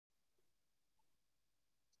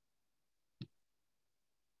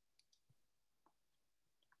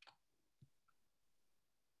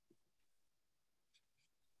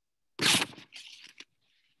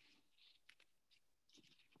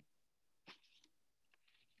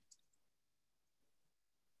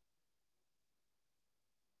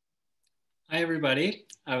Hi, everybody.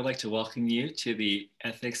 I would like to welcome you to the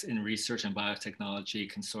Ethics in Research and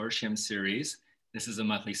Biotechnology Consortium series. This is a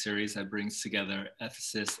monthly series that brings together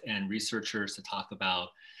ethicists and researchers to talk about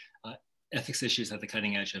ethics issues at the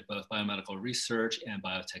cutting edge of both biomedical research and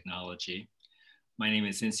biotechnology. My name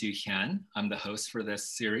is Hyun. I'm the host for this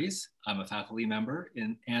series. I'm a faculty member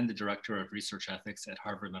and the Director of Research Ethics at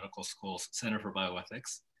Harvard Medical School's Center for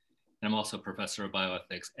Bioethics. And I'm also a professor of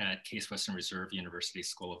bioethics at Case Western Reserve University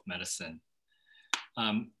School of Medicine.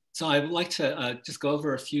 So I would like to just go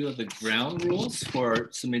over a few of the ground rules for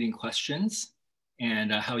submitting questions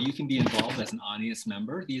and how you can be involved as an audience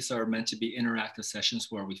member. These are meant to be interactive sessions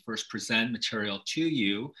where we first present material to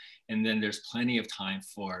you, and then there's plenty of time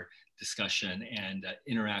for discussion and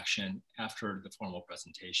interaction after the formal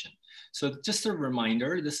presentation. So just a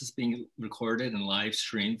reminder, this is being recorded and live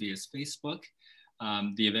streamed via Facebook.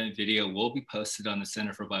 The event video will be posted on the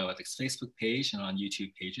Center for Bioethics Facebook page and on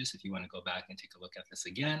YouTube pages if you want to go back and take a look at this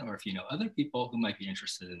again, or if you know other people who might be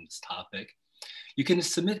interested in this topic. You can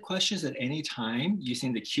submit questions at any time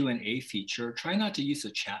using the Q&A feature. Try not to use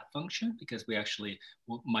the chat function because we actually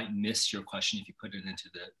might miss your question if you put it into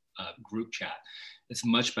the group chat. It's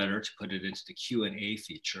much better to put it into the Q&A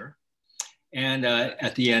feature. And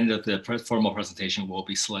at the end of the formal presentation, we'll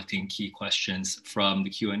be selecting key questions from the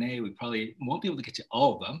Q&A. We probably won't be able to get to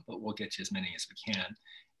all of them, but we'll get to as many as we can.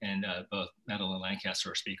 And both Madeline Lancaster,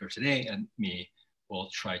 our speaker today, and me will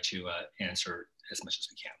try to answer as much as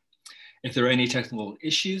we can. If there are any technical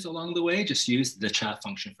issues along the way, just use the chat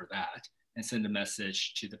function for that and send a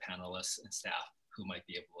message to the panelists and staff who might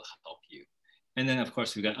be able to help you. And then, of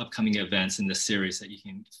course, we've got upcoming events in this series that you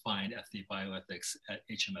can find at the Bioethics at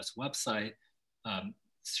HMS website,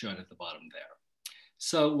 shown at the bottom there.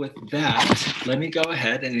 So with that, let me go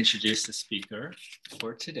ahead and introduce the speaker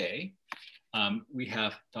for today. We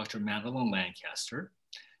have Dr. Madeline Lancaster.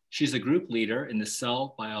 She's a group leader in the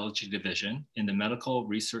Cell Biology Division in the Medical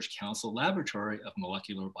Research Council Laboratory of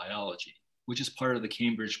Molecular Biology, which is part of the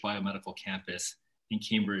Cambridge Biomedical Campus in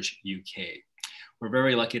Cambridge, UK. We're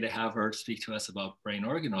very lucky to have her speak to us about brain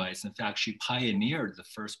organoids. In fact, she pioneered the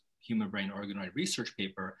first human brain organoid research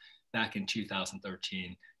paper back in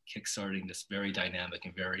 2013, kickstarting this very dynamic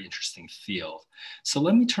and very interesting field. So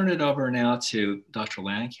let me turn it over now to Dr.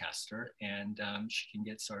 Lancaster, and she can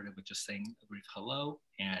get started with just saying a brief hello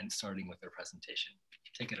and starting with her presentation.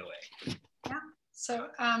 Take it away. Yeah, so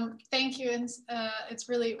thank you. And it's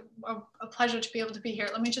really a pleasure to be able to be here.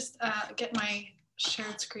 Let me just get my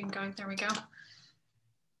shared screen going. There we go.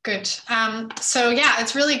 Good. So yeah,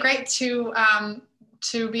 it's really great to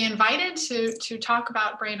be invited to talk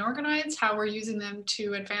about brain organoids, how we're using them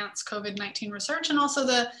to advance COVID-19 research, and also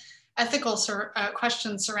the ethical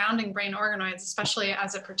questions surrounding brain organoids, especially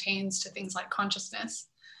as it pertains to things like consciousness.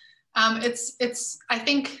 I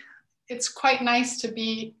think it's quite nice to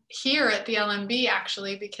be here at the LMB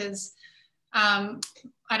actually, because I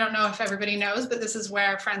don't know if everybody knows, but this is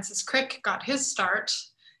where Francis Crick got his start.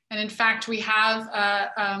 And in fact, we have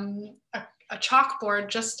a chalkboard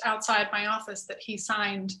just outside my office that he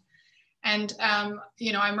signed. And,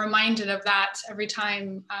 you know, I'm reminded of that every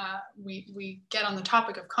time we get on the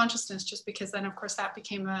topic of consciousness, just because then, of course, that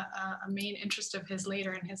became a main interest of his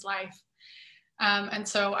later in his life. And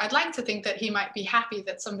so I'd like to think that he might be happy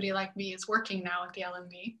that somebody like me is working now at the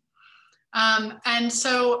LMB.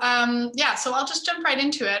 Yeah, so I'll just jump right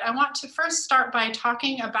into it. I want to first start by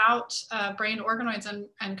talking about brain organoids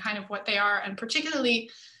and kind of what they are, and particularly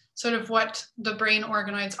sort of what the brain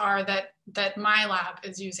organoids are that my lab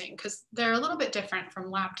is using, because they're a little bit different from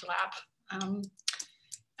lab to lab.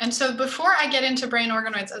 And so before I get into brain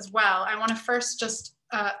organoids as well, I want to first just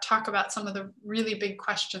talk about some of the really big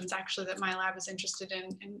questions actually that my lab is interested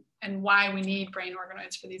in, and why we need brain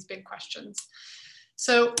organoids for these big questions.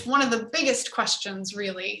 So one of the biggest questions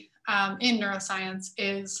really in neuroscience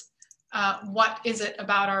is what is it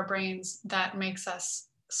about our brains that makes us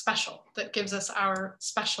special, that gives us our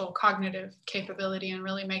special cognitive capability and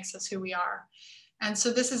really makes us who we are. And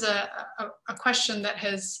so this is a question that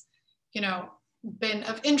has, you know, been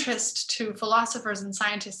of interest to philosophers and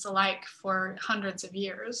scientists alike for hundreds of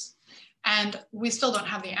years. And we still don't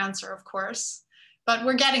have the answer, of course, but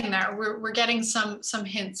we're getting there. We're getting some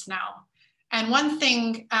hints now. And one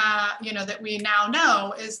thing, you know, that we now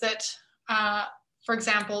know is that, for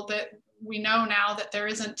example, that we know now that there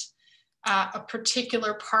isn't a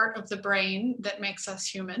particular part of the brain that makes us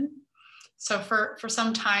human. So for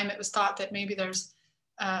some time, it was thought that maybe there's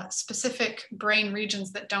specific brain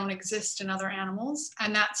regions that don't exist in other animals,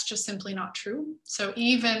 and that's just simply not true. So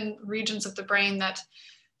even regions of the brain that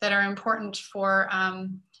are important for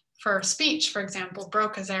for speech, for example,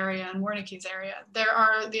 Broca's area and Wernicke's area. There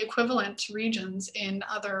are the equivalent regions in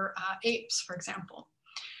other apes, for example.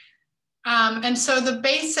 And so the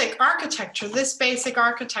basic architecture, this basic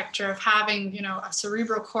architecture of having, you know, a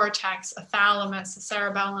cerebral cortex, a thalamus, a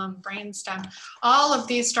cerebellum, brainstem, all of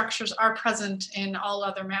these structures are present in all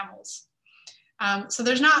other mammals. So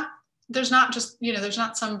there's not just, you know, there's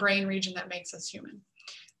not some brain region that makes us human.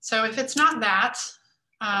 So if it's not that,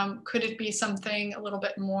 could it be something a little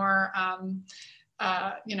bit more,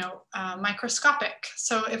 microscopic?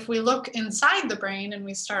 So if we look inside the brain and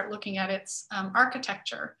we start looking at its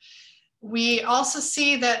architecture, we also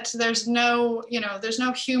see that there's no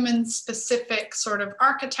human specific sort of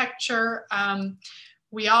architecture.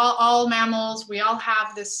 We all mammals, we all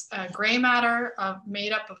have this gray matter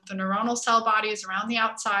made up of the neuronal cell bodies around the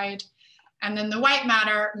outside, and then the white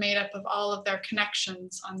matter made up of all of their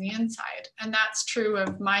connections on the inside. And that's true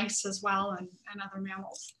of mice as well and other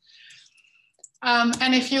mammals.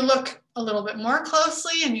 And if you look a little bit more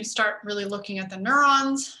closely and you start really looking at the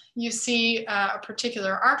neurons, you see a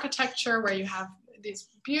particular architecture where you have these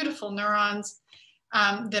beautiful neurons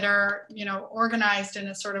that are, you know, organized in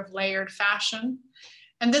a sort of layered fashion.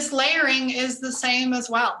 And this layering is the same as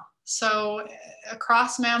well. So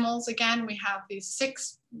across mammals, again, we have these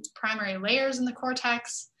 6 primary layers in the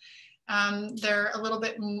cortex. They're a little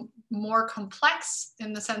bit more complex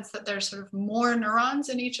in the sense that there's sort of more neurons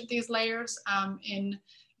in each of these layers in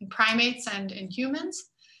primates and in humans.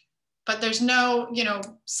 But there's no, you know,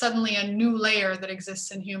 suddenly a new layer that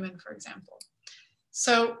exists in human, for example.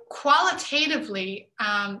 So qualitatively,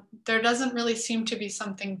 there doesn't really seem to be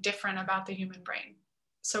something different about the human brain.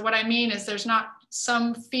 So what I mean is there's not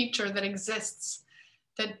some feature that exists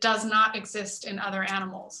that does not exist in other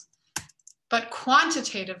animals. But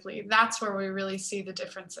quantitatively, that's where we really see the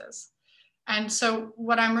differences. And so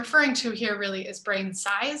what I'm referring to here really is brain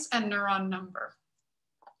size and neuron number.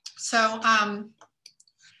 So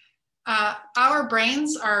our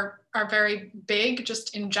brains are very big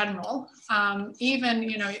just in general. Even,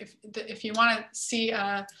 you know, if you want to see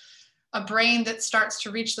a brain that starts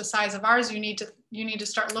to reach the size of ours, you need to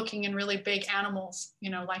start looking in really big animals, you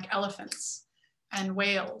know, like elephants and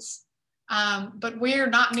whales. But we're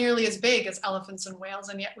not nearly as big as elephants and whales,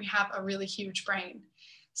 and yet we have a really huge brain.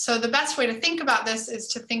 So the best way to think about this is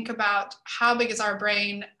to think about how big is our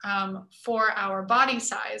brain for our body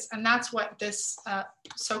size. And that's what this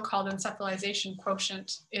so-called encephalization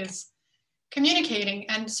quotient is communicating.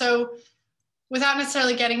 And so without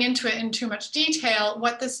necessarily getting into it in too much detail,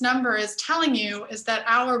 what this number is telling you is that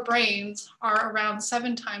our brains are around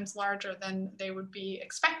 7 times larger than they would be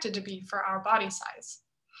expected to be for our body size.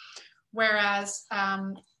 Whereas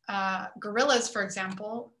gorillas, for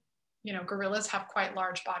example, you know, gorillas have quite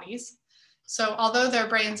large bodies. So although their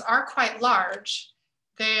brains are quite large,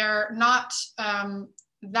 they're not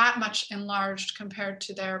that much enlarged compared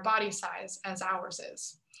to their body size as ours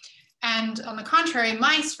is. And on the contrary,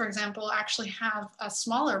 mice, for example, actually have a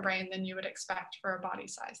smaller brain than you would expect for a body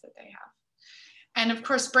size that they have. And of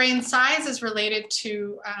course, brain size is related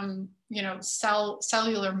to, you know,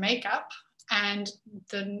 cellular makeup, and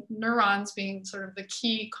the neurons being sort of the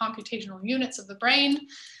key computational units of the brain.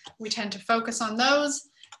 We tend to focus on those.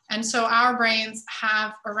 And so our brains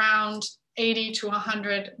have around 80 to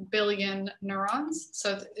 100 billion neurons.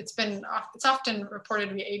 So it's often reported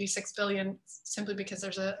to be 86 billion, simply because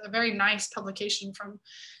there's a very nice publication from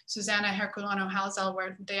Susanna Herculano-Halsell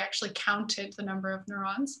where they actually counted the number of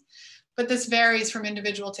neurons. But this varies from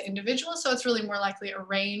individual to individual, so it's really more likely a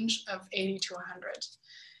range of 80 to 100.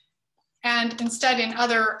 And instead, in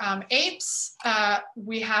other apes,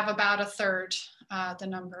 we have about a third the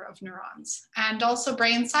number of neurons. And also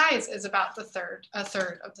brain size is about a third of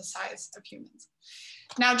the size of humans.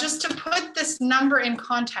 Now, just to put this number in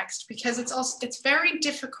context, because it's very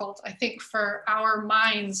difficult, I think, for our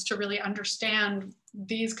minds to really understand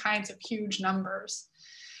these kinds of huge numbers.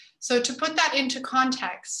 So to put that into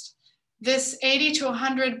context, this 80 to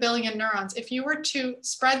 100 billion neurons, if you were to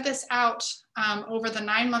spread this out over the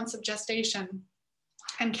 9 months of gestation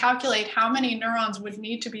and calculate how many neurons would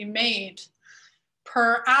need to be made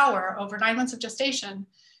per hour over 9 months of gestation,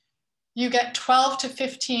 you get 12 to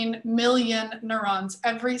 15 million neurons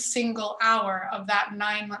every single hour of that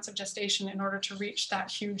 9 months of gestation in order to reach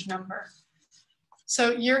that huge number.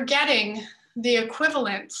 So you're getting the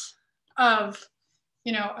equivalent of,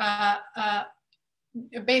 you know,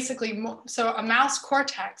 basically, so a mouse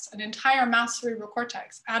cortex, an entire mouse cerebral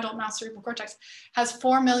cortex, adult mouse cerebral cortex, has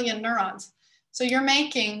 4 million neurons. So you're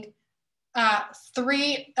making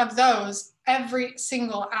 3 of those every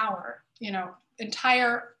single hour. You know,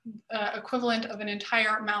 entire equivalent of an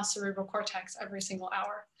entire mouse cerebral cortex every single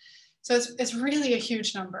hour. So it's really a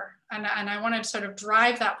huge number. And I want to sort of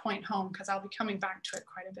drive that point home because I'll be coming back to it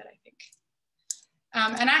quite a bit, I think.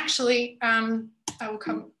 And actually, I will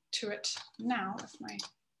come to it now if my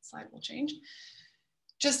slide will change.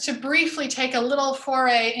 Just to briefly take a little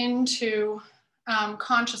foray into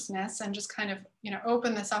consciousness and just kind of,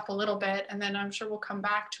 open this up a little bit, and then I'm sure we'll come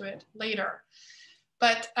back to it later.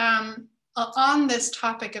 But on this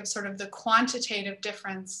topic of sort of the quantitative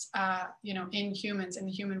difference, in humans, in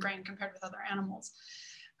the human brain compared with other animals,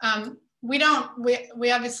 we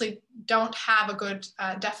obviously don't have a good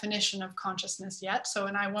definition of consciousness yet. So,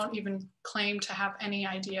 and I won't even claim to have any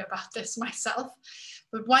idea about this myself.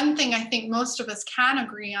 But one thing I think most of us can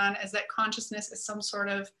agree on is that consciousness is some sort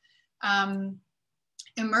of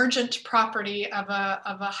emergent property of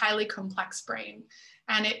a highly complex brain.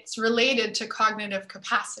 And it's related to cognitive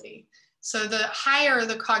capacity. So the higher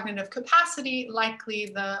the cognitive capacity,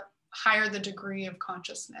 likely the higher the degree of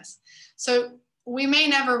consciousness. So we may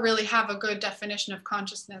never really have a good definition of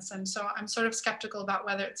consciousness. And so I'm sort of skeptical about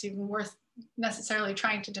whether it's even worth necessarily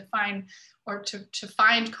trying to define or to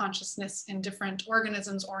find consciousness in different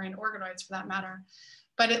organisms or in organoids for that matter.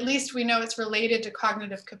 But at least we know it's related to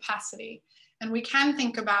cognitive capacity. And we can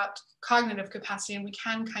think about cognitive capacity and we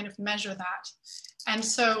can kind of measure that. And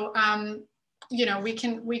so,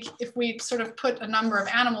 if we sort of put a number of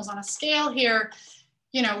animals on a scale here,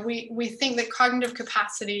 we think that cognitive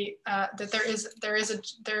capacity, that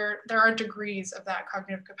there are degrees of that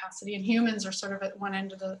cognitive capacity, and humans are sort of at one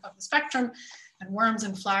end of the spectrum, and worms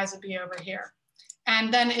and flies would be over here.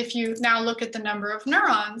 And then if you now look at the number of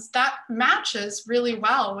neurons, that matches really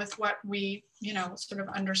well with what we, sort of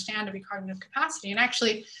understand to be cognitive capacity. And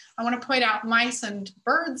actually, I want to point out mice and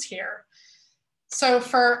birds here. So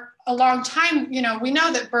for a long time, we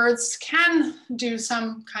know that birds can do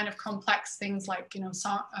some kind of complex things like,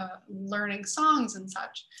 learning songs and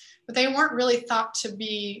such, but they weren't really thought to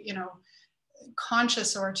be,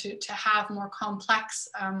 conscious or to have more complex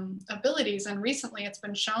abilities. And recently it's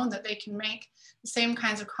been shown that they can make the same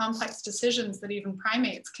kinds of complex decisions that even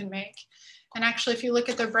primates can make. And actually, if you look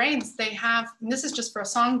at their brains, they have, and this is just for a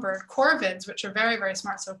songbird, corvids, which are very, very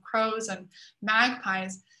smart. So crows and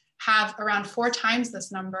magpies have around 4 times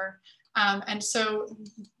this number. And so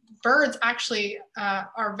birds actually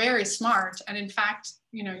are very smart. And in fact,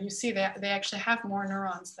 you see that they actually have more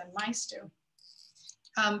neurons than mice do.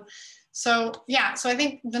 So I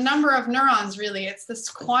think the number of neurons really, it's this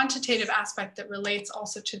quantitative aspect that relates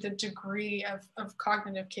also to the degree of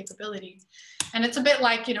cognitive capability. And it's a bit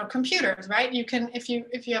like, computers, right? You can, if you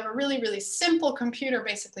have a really, really simple computer,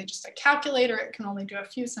 basically just a calculator, it can only do a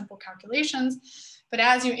few simple calculations. But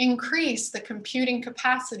as you increase the computing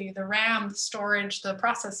capacity, the RAM, the storage, the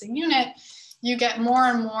processing unit, you get more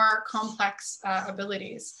and more complex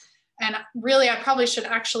abilities. And really, I probably should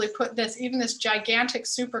actually put this, even this gigantic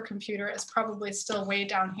supercomputer is probably still way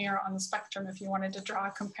down here on the spectrum if you wanted to draw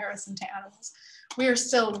a comparison to animals. We are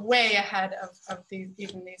still way ahead of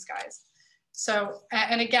even these guys. So,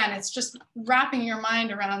 and again, it's just wrapping your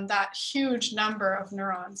mind around that huge number of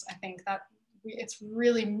neurons. I think that it's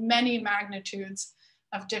really many magnitudes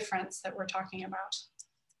of difference that we're talking about.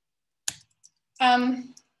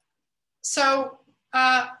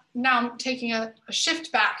 Now I'm taking a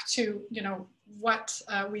shift back to, what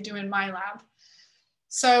we do in my lab.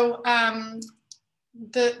 So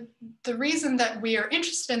the reason that we are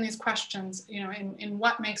interested in these questions, in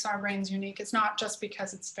what makes our brains unique is not just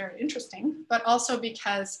because it's very interesting, but also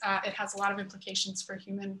because it has a lot of implications for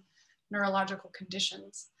human neurological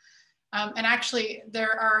conditions. And actually,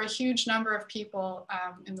 there are a huge number of people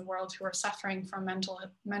in the world who are suffering from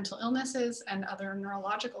mental illnesses and other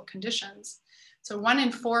neurological conditions. So 1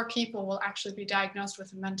 in 4 people will actually be diagnosed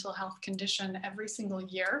with a mental health condition every single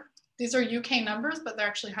year. These are UK numbers, but they're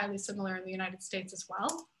actually highly similar in the United States as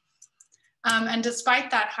well. And despite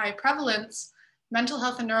that high prevalence, mental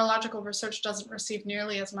health and neurological research doesn't receive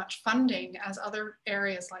nearly as much funding as other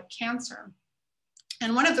areas like cancer.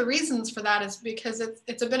 And one of the reasons for that is because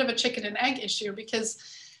it's a bit of a chicken and egg issue, because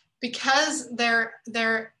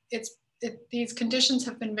these conditions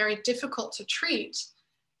have been very difficult to treat.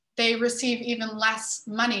 They receive even less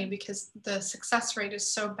money because the success rate is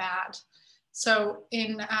so bad. So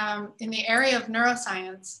in the area of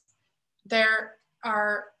neuroscience, there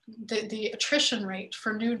are the attrition rate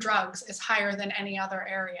for new drugs is higher than any other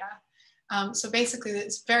area. So basically,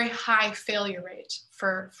 it's very high failure rate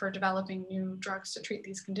for developing new drugs to treat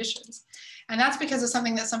these conditions. And that's because of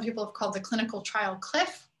something that some people have called the clinical trial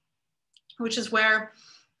cliff, which is where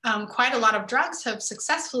quite a lot of drugs have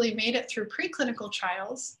successfully made it through preclinical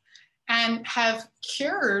trials. and have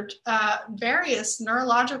cured various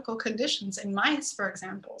neurological conditions in mice, for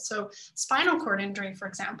example. So spinal cord injury, for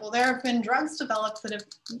example, there have been drugs developed that have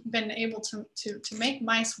been able to make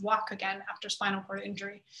mice walk again after spinal cord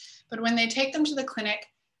injury. But when they take them to the clinic,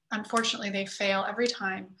 unfortunately, they fail every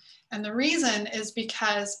time. And the reason is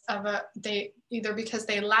because of either because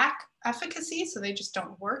they lack efficacy, so they just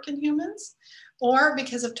don't work in humans, or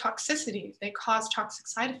because of toxicity, they cause toxic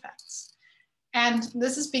side effects. And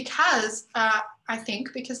this is because, I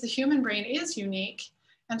think, because the human brain is unique.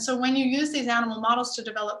 And so when you use these animal models to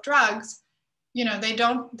develop drugs, you know,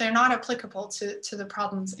 they're not applicable to the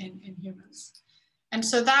problems in humans. And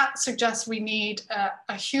so that suggests we need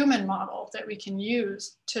a human model that we can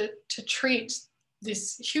use to treat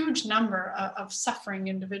this huge number of suffering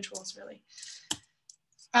individuals, really.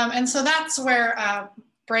 And so that's where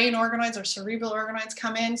brain organoids or cerebral organoids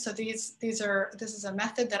come in. So this is a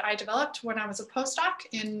method that I developed when I was a postdoc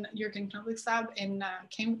in Jürgen Knoblich's lab in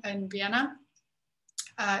Vienna,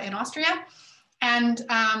 in Austria. And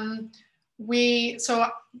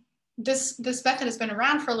this method has been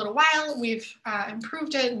around for a little while. We've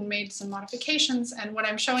improved it and made some modifications. And what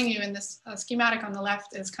I'm showing you in this schematic on the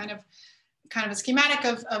left is kind of a schematic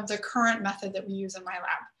of the current method that we use in my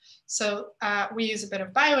lab. So we use a bit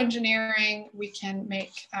of bioengineering. We can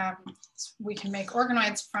make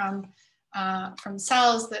organoids from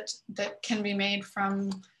cells that can be made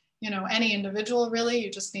from, you know, any individual, really. You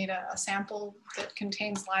just need a sample that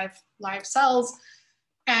contains live cells,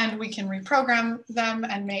 and we can reprogram them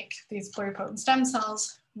and make these pluripotent stem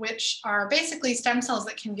cells, which are basically stem cells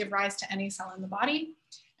that can give rise to any cell in the body.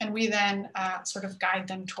 And we then sort of guide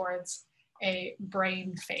them towards a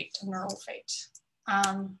brain fate, a neural fate.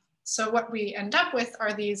 So what we end up with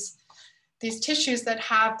are these tissues that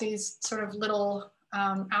have these sort of little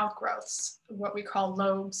outgrowths, what we call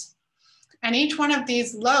lobes. And each one of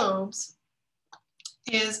these lobes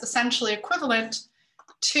is essentially equivalent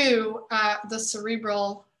to the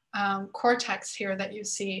cerebral cortex here that you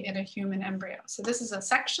see in a human embryo. So this is a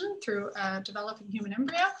section through a developing human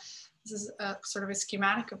embryo. This is sort of a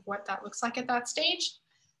schematic of what that looks like at that stage,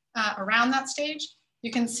 around that stage. You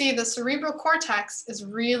can see the cerebral cortex is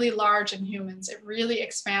really large in humans. It really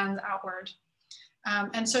expands outward.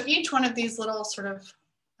 And so each one of these little sort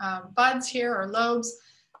of buds here or lobes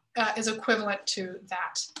is equivalent to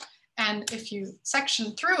that. And if you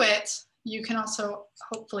section through it, you can also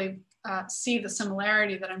hopefully see the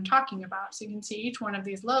similarity that I'm talking about. So you can see each one of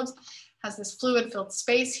these lobes has this fluid-filled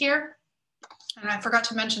space here. And I forgot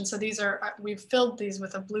to mention, so these are, we've filled these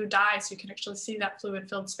with a blue dye, so you can actually see that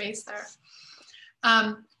fluid-filled space there.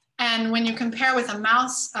 And when you compare with a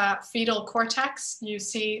mouse fetal cortex, you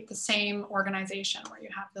see the same organization where you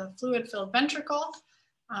have the fluid-filled ventricle,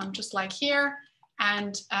 just like here.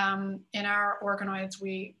 And in our organoids,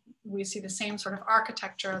 we see the same sort of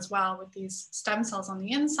architecture as well, with these stem cells on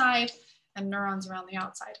the inside and neurons around the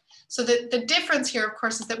outside. So the difference here, of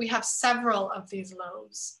course, is that we have several of these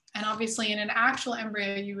lobes. And obviously in an actual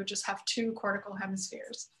embryo, you would just have 2 cortical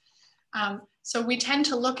hemispheres. So we tend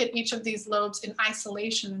to look at each of these lobes in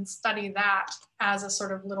isolation and study that as a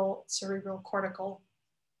sort of little cerebral cortical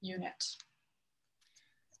unit.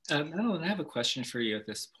 Madeline, I have a question for you at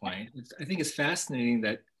this point. I think it's fascinating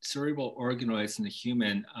that cerebral organoids in the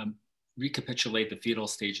human recapitulate the fetal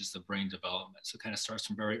stages of brain development. So it kind of starts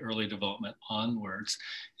from very early development onwards.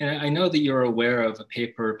 And I know that you're aware of a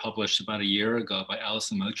paper published about a year ago by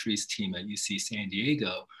Alison Motri's team at UC San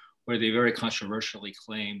Diego, where they very controversially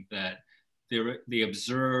claimed that they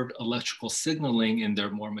observed electrical signaling in their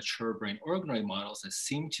more mature brain organoid models that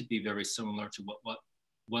seemed to be very similar to what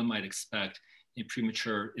one might expect in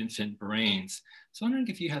premature infant brains. So I'm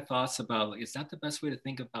wondering if you have thoughts about, like, is that the best way to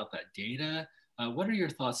think about that data? What are your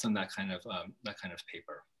thoughts on that kind of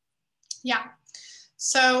paper? Yeah.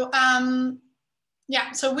 So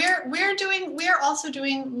so we're also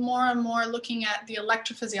doing more and more looking at the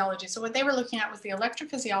electrophysiology. So what they were looking at was the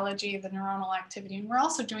electrophysiology, the neuronal activity, and we're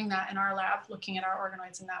also doing that in our lab, looking at our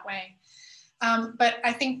organoids in that way. But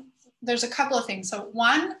I think there's a couple of things. So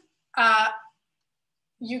one,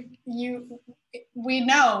 we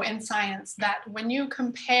know in science that when you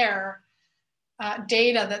compare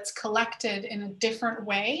data that's collected in a different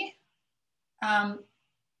way,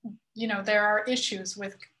 you know, there are issues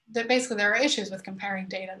with comparing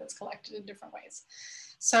data that's collected in different ways.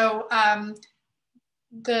 So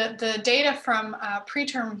the data from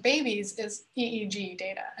preterm babies is EEG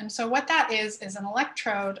data. And so what that is an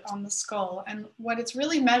electrode on the skull. And what it's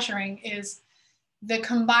really measuring is the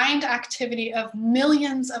combined activity of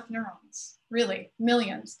millions of neurons, really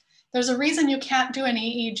millions. There's a reason you can't do an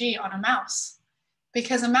EEG on a mouse,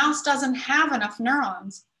 because a mouse doesn't have enough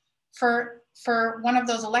neurons for one of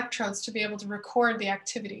those electrodes to be able to record the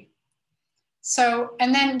activity. So,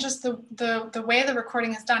 and then just the way the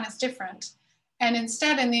recording is done is different. And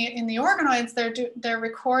instead in the organoids, they're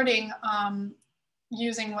recording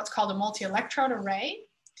using what's called a multi-electrode array,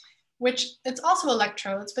 which it's also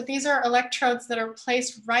electrodes, but these are electrodes that are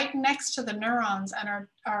placed right next to the neurons and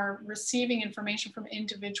are receiving information from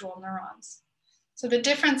individual neurons. So the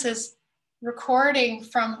difference is recording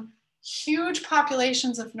from huge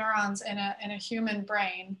populations of neurons in a human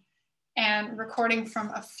brain and recording from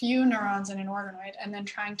a few neurons in an organoid and then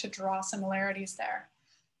trying to draw similarities there.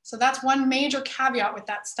 So that's one major caveat with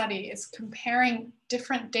that study, is comparing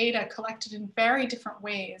different data collected in very different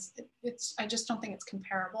ways. I just don't think it's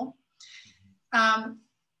comparable.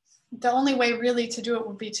 The only way really to do it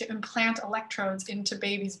would be to implant electrodes into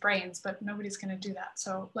babies' brains, but nobody's going to do that.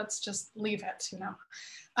 So let's just leave it, you know.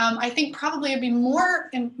 I think probably it'd be more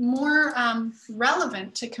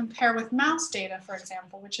relevant to compare with mouse data, for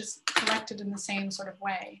example, which is collected in the same sort of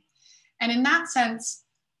way. And in that sense,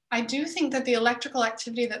 I do think that the electrical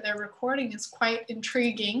activity that they're recording is quite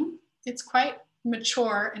intriguing. It's quite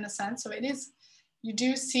mature in a sense. So it is, you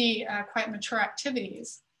do see quite mature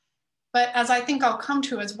activities. But as I think I'll come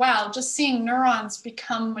to as well, just seeing neurons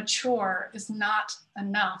become mature is not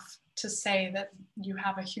enough to say that you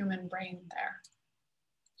have a human brain there.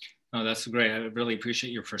 Oh, that's great. I really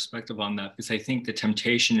appreciate your perspective on that, because I think the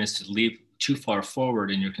temptation is to leap too far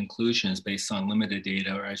forward in your conclusions based on limited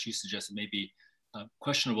data, or as you suggested, maybe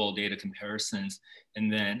questionable data comparisons,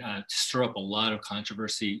 and then stir up a lot of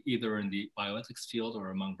controversy either in the bioethics field or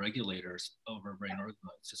among regulators over brain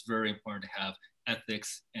organoids. It's very important to have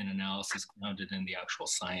ethics and analysis grounded in the actual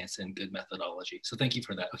science and good methodology. So thank you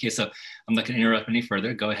for that. Okay, so I'm not going to interrupt any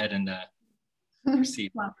further. Go ahead and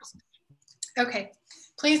proceed. Well, okay,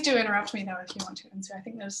 please do interrupt me though if you want to. And so I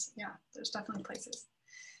think there's definitely places.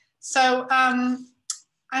 So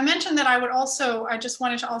I mentioned that I just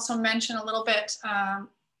wanted to also mention a little bit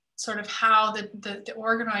sort of how the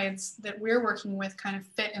organoids that we're working with kind of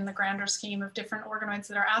fit in the grander scheme of different organoids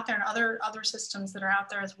that are out there and other systems that are out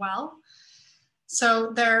there as well.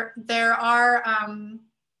 So there are,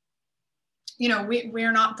 you know,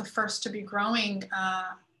 we're not the first to be growing,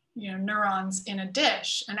 you know, neurons in a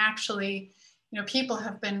dish. And actually, you know, people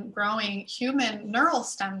have been growing human neural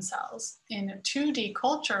stem cells in a 2D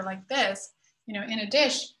culture like this, you know, in a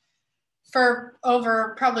dish for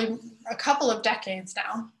over probably a couple of decades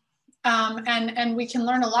now. And we can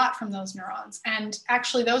learn a lot from those neurons. And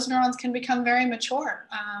actually those neurons can become very mature.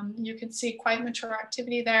 You can see quite mature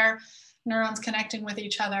activity there, neurons connecting with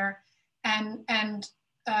each other. And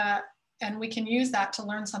we can use that to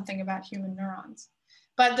learn something about human neurons.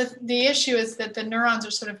 But the issue is that the neurons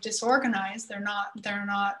are sort of disorganized. They're not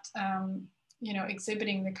you know,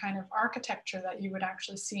 exhibiting the kind of architecture that you would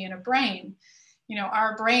actually see in a brain. You know,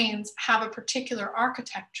 our brains have a particular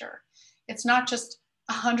architecture. It's not just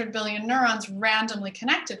 100 billion neurons randomly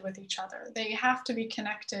connected with each other. They have to be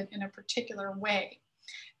connected in a particular way.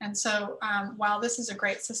 And so while this is a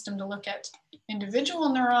great system to look at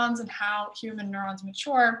individual neurons and how human neurons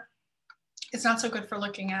mature, it's not so good for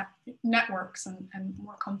looking at networks and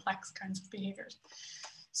more complex kinds of behaviors.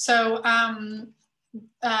 So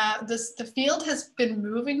the field has been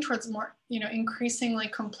moving towards more, you know, increasingly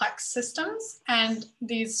complex systems, and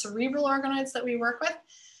these cerebral organoids that we work with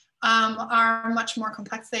are much more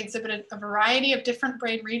complex. They exhibited a variety of different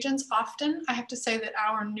brain regions. Often, I have to say that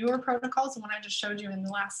our newer protocols, the one I just showed you in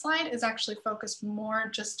the last slide, is actually focused more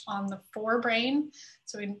just on the forebrain,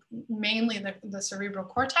 so mainly the cerebral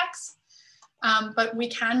cortex. But we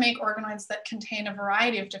can make organoids that contain a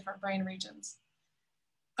variety of different brain regions.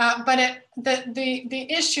 But the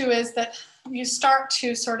issue is that you start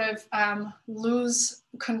to sort of lose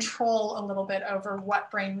control a little bit over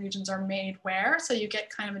what brain regions are made where. So you get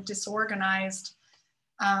kind of a disorganized,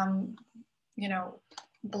 you know,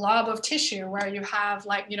 blob of tissue where you have,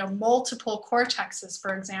 like, you know, multiple cortexes,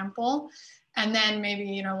 for example, and then maybe,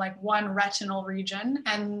 you know, like one retinal region,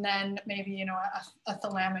 and then maybe, you know, a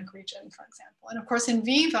thalamic region, for example. And of course, in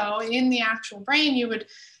vivo, in the actual brain, you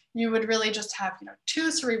would really just have, you know,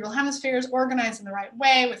 two cerebral hemispheres organized in the right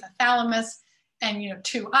way with a thalamus and, you know,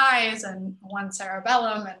 two eyes and one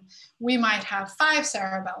cerebellum, and we might have 5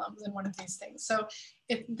 cerebellums in one of these things. So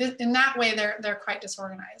in that way, they're quite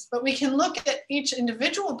disorganized. But we can look at each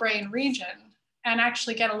individual brain region and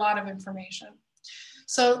actually get a lot of information.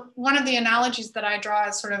 So one of the analogies that I draw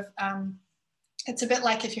is sort of, it's a bit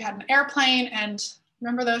like if you had an airplane, and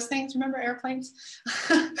remember those things? Remember airplanes?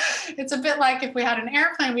 It's a bit like if we had an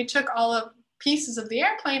airplane, we took all of pieces of the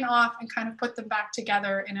airplane off and kind of put them back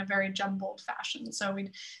together in a very jumbled fashion. So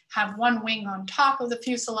we'd have one wing on top of the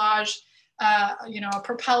fuselage, you know, a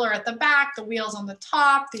propeller at the back, the wheels on the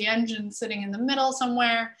top, the engine sitting in the middle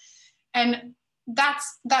somewhere. And that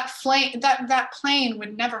plane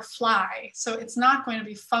would never fly. So it's not going to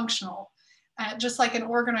be functional. Just like an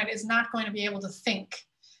organoid is not going to be able to think.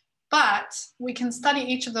 But we can study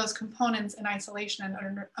each of those components in isolation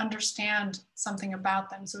and understand something about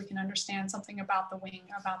them. So we can understand something about the wing,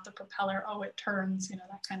 about the propeller, oh, it turns, you know,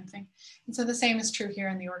 that kind of thing. And so the same is true here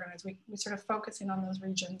in the organoids. We sort of focus in on those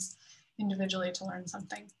regions individually to learn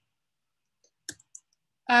something.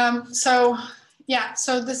 So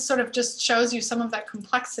this sort of just shows you some of that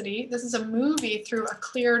complexity. This is a movie through a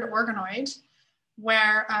cleared organoid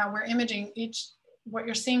where we're imaging what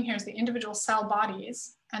you're seeing here is the individual cell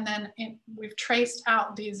bodies. And then we've traced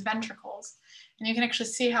out these ventricles, and you can actually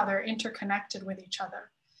see how they're interconnected with each other.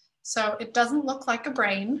 So it doesn't look like a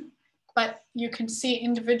brain, but you can see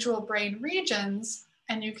individual brain regions,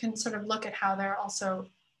 and you can sort of look at how they're also,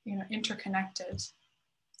 you know, interconnected.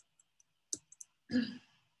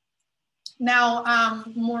 Now,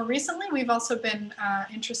 more recently, we've also been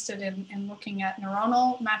interested in looking at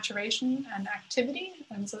neuronal maturation and activity,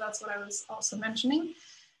 and so that's what I was also mentioning.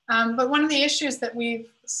 But one of the issues that we've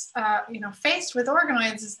faced with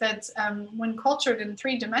organoids is that when cultured in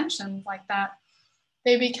 3 dimensions like that,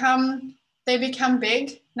 they become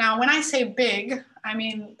big. Now, when I say big, I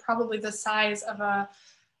mean probably the size of a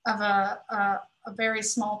very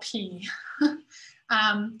small pea.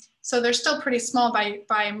 So they're still pretty small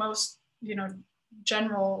by most, you know,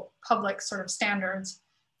 general public sort of standards.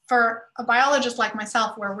 For a biologist like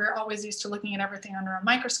myself, where we're always used to looking at everything under a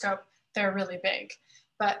microscope, they're really big.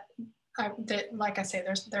 But like I say,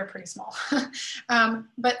 they're pretty small.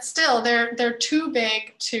 But still, they're too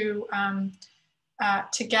big to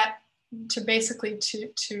basically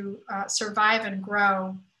survive and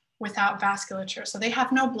grow without vasculature. So they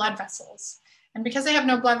have no blood vessels. And because they have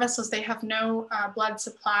no blood vessels, they have no blood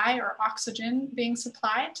supply or oxygen being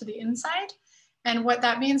supplied to the inside. And what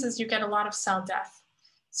that means is you get a lot of cell death.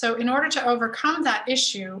 So in order to overcome that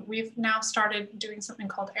issue, we've now started doing something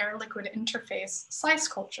called air-liquid interface slice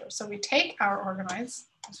culture. So we take our organoids,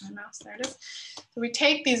 there's my mouse, there it is. So we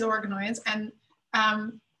take these organoids, and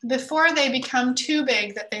before they become too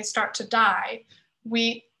big that they start to die,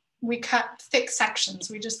 we cut thick sections.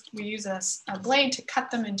 We use a blade to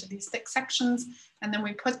cut them into these thick sections, and then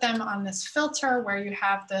we put them on this filter where you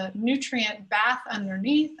have the nutrient bath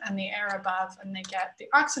underneath and the air above, and they get the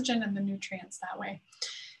oxygen and the nutrients that way.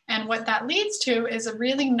 And what that leads to is a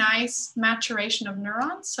really nice maturation of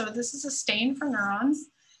neurons. So this is a stain for neurons.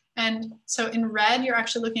 And so in red, you're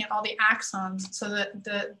actually looking at all the axons. So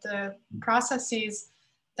the processes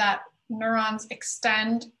that neurons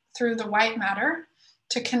extend through the white matter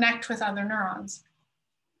to connect with other neurons.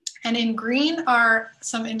 And in green are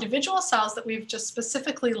some individual cells that we've just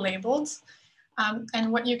specifically labeled.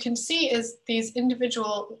 And what you can see is these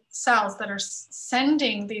individual cells that are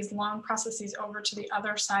sending these long processes over to the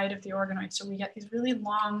other side of the organoid. So we get these really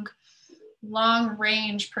long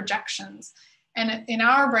range projections. And in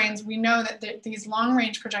our brains, we know that these long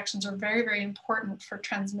range projections are very, very important for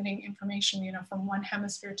transmitting information, you know, from one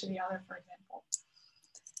hemisphere to the other, for example.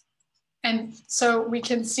 And so we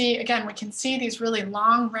can see, again, we can see these really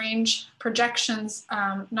long range projections,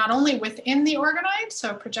 not only within the organoid,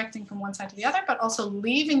 so projecting from one side to the other, but also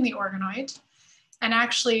leaving the organoid. And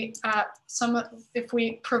actually, if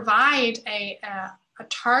we provide a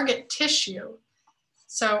target tissue,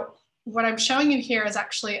 so what I'm showing you here is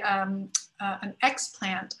actually an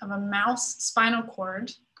explant of a mouse spinal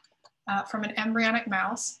cord from an embryonic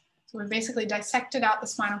mouse. So we basically dissected out the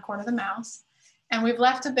spinal cord of the mouse, and we've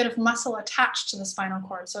left a bit of muscle attached to the spinal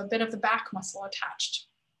cord, so a bit of the back muscle attached.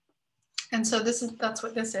 And so that's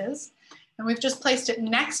what this is. And we've just placed it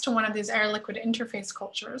next to one of these air-liquid interface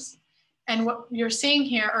cultures. And what you're seeing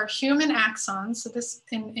here are human axons. So this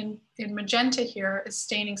in magenta here is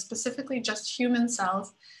staining specifically just human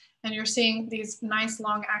cells. And you're seeing these nice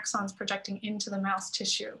long axons projecting into the mouse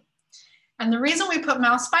tissue. And the reason we put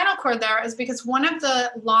mouse spinal cord there is because one of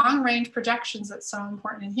the long range projections that's so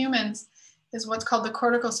important in humans is what's called the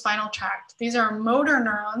corticospinal tract. These are motor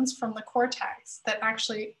neurons from the cortex that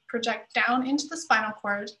actually project down into the spinal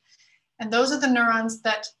cord. And those are the neurons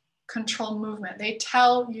that control movement. They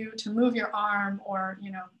tell you to move your arm or,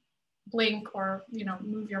 you know, blink or, you know,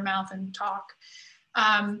 move your mouth and talk.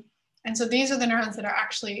 And so these are the neurons that are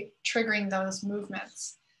actually triggering those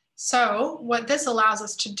movements. So what this allows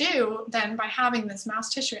us to do then by having this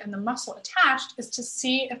mouse tissue and the muscle attached is to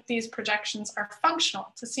see if these projections are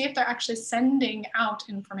functional, to see if they're actually sending out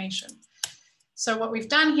information. So what we've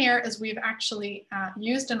done here is we've actually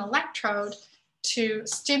used an electrode to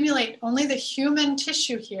stimulate only the human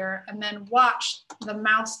tissue here and then watch the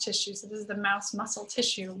mouse tissue. So this is the mouse muscle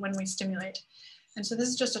tissue when we stimulate. And so this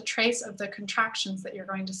is just a trace of the contractions that you're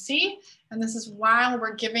going to see. And this is while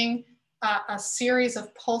we're giving a series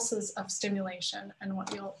of pulses of stimulation. And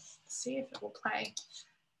what you'll see, if it will play,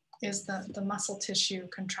 is the muscle tissue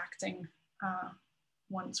contracting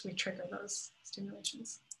once we trigger those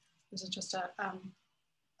stimulations. This is just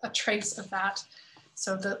a trace of that.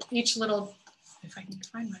 So each little, if I can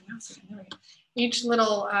find my mouse again, there we go. Each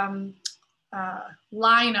little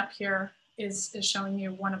line up here is showing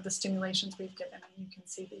you one of the stimulations we've given, and you can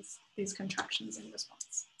see these contractions in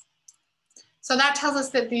response. So that tells us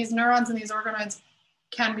that these neurons and these organoids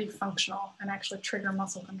can be functional and actually trigger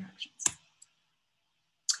muscle contractions.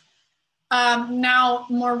 Now,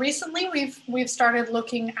 more recently, we've started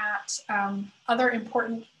looking at other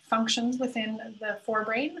important functions within the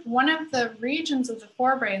forebrain. One of the regions of the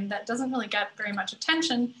forebrain that doesn't really get very much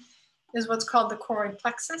attention is what's called the choroid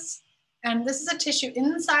plexus. And this is a tissue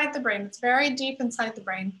inside the brain. It's very deep inside the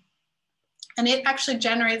brain. And it actually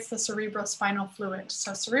generates the cerebrospinal fluid.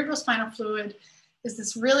 So cerebrospinal fluid is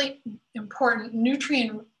this really important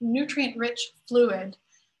nutrient-rich fluid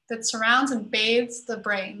that surrounds and bathes the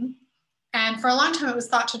brain. And for a long time, it was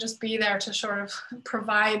thought to just be there to sort of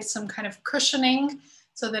provide some kind of cushioning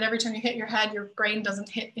so that every time you hit your head, your brain doesn't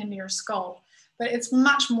hit into your skull. But it's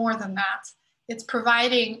much more than that. It's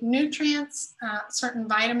providing nutrients, certain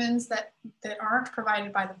vitamins that aren't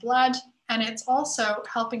provided by the blood, and it's also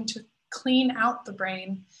helping to clean out the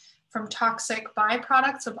brain from toxic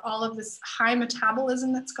byproducts of all of this high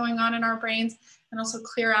metabolism that's going on in our brains, and also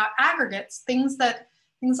clear out aggregates, things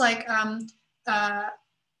like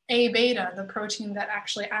A beta, the protein that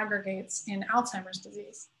actually aggregates in Alzheimer's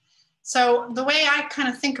disease. So the way I kind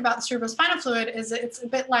of think about the cerebrospinal fluid is that it's a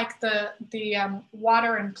bit like the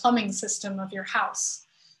water and plumbing system of your house.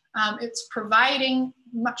 It's providing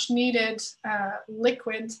much needed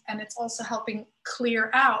liquid, and it's also helping clear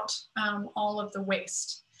out all of the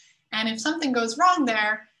waste. And if something goes wrong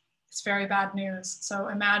there, it's very bad news. So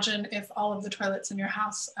imagine if all of the toilets in your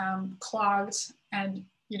house clogged and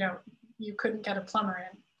you couldn't get a plumber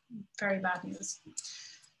in. Very bad news.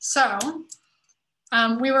 So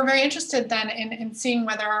we were very interested then in seeing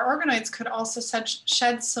whether our organoids could also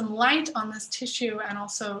shed some light on this tissue and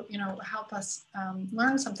also, help us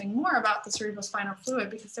learn something more about the cerebrospinal fluid,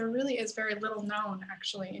 because there really is very little known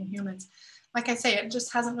actually in humans. Like I say, it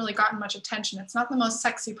just hasn't really gotten much attention. It's not the most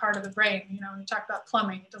sexy part of the brain. When you talk about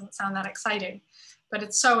plumbing, it doesn't sound that exciting, but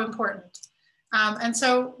it's so important. And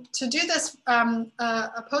so to do this,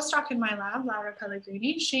 a postdoc in my lab, Laura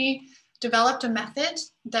Pellegrini, she developed a method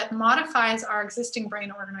that modifies our existing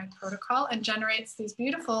brain organoid protocol and generates these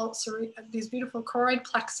beautiful choroid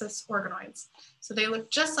plexus organoids. So they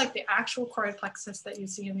look just like the actual choroid plexus that you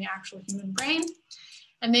see in the actual human brain.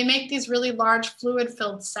 And they make these really large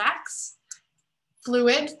fluid-filled sacs,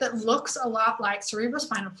 fluid that looks a lot like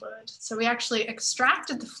cerebrospinal fluid. So we actually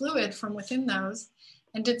extracted the fluid from within those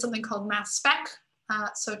and did something called mass spec,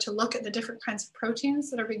 so to look at the different kinds of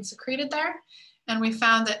proteins that are being secreted there. And we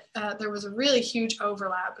found that there was a really huge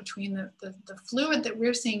overlap between the fluid that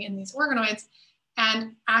we're seeing in these organoids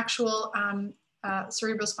and actual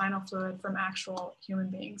cerebrospinal fluid from actual human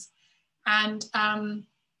beings. And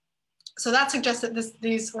so that suggests that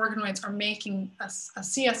these organoids are making a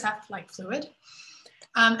CSF-like fluid.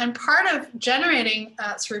 And part of generating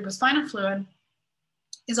cerebrospinal fluid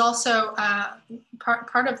is also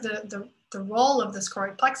part of the role of this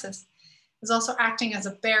choroid plexus is also acting as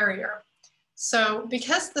a barrier. So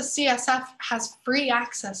because the CSF has free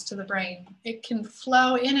access to the brain, it can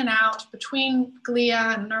flow in and out between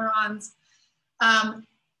glia and neurons.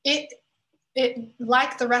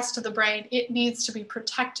 Like the rest of the brain, it needs to be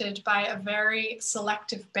protected by a very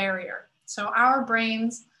selective barrier. So our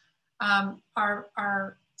brains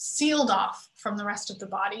are sealed off from the rest of the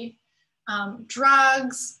body.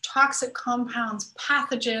 Drugs, toxic compounds,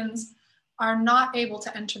 pathogens are not able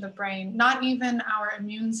to enter the brain, not even our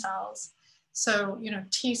immune cells. So,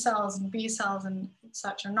 T cells and B cells and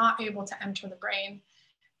such are not able to enter the brain.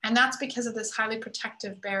 And that's because of this highly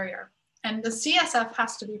protective barrier. And the CSF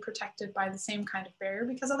has to be protected by the same kind of barrier,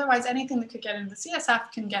 because otherwise anything that could get into the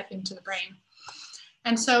CSF can get into the brain.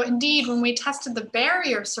 And so indeed, when we tested the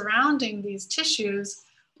barrier surrounding these tissues,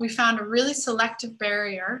 we found a really selective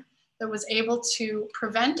barrier that was able to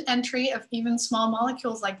prevent entry of even small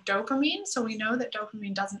molecules like dopamine. So we know that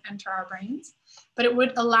dopamine doesn't enter our brains, but it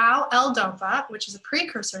would allow L-DOPA, which is a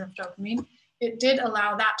precursor of dopamine, it did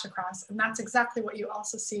allow that to cross. And that's exactly what you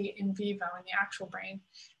also see in vivo in the actual brain.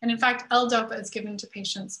 And in fact, L-DOPA is given to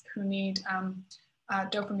patients who need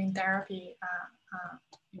dopamine therapy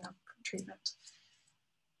treatment.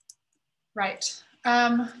 Right.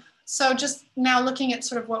 So just now looking at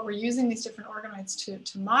sort of what we're using these different organoids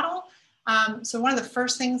to model. So one of the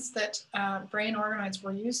first things that brain organoids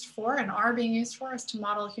were used for and are being used for is to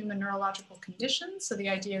model human neurological conditions. So the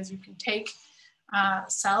idea is you can take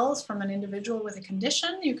cells from an individual with a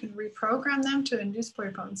condition, you can reprogram them to induce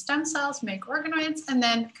pluripotent stem cells, make organoids, and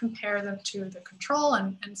then compare them to the control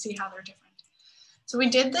and see how they're different. So we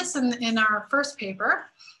did this in our first paper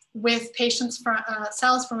with patients from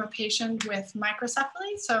cells from a patient with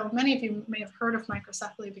microcephaly. So many of you may have heard of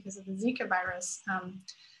microcephaly because of the Zika virus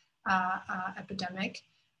epidemic,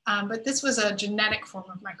 but this was a genetic form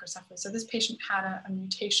of microcephaly. So this patient had a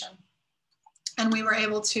mutation, and we were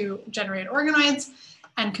able to generate organoids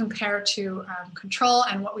and compare to control.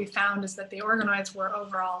 And what we found is that the organoids were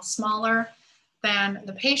overall smaller than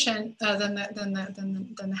the patient, than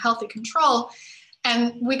the healthy control.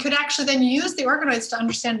 And we could actually then use the organoids to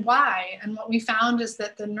understand why. And what we found is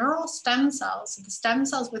that the neural stem cells, the stem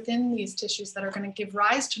cells within these tissues that are going to give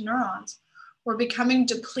rise to neurons, were becoming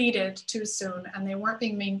depleted too soon, and they weren't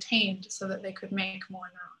being maintained so that they could make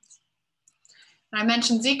more neurons. And I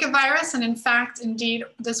mentioned Zika virus, and in fact, indeed,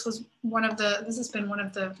 this has been one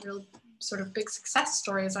of the real sort of big success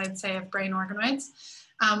stories, I'd say, of brain organoids,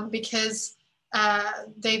 because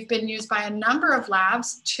they've been used by a number of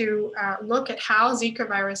labs to look at how Zika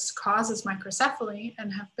virus causes microcephaly,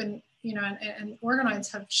 and have been, and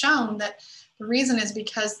organoids have shown that the reason is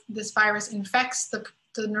because this virus infects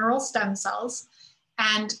the neural stem cells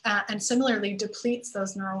and similarly depletes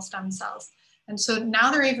those neural stem cells. And so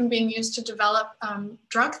now they're even being used to develop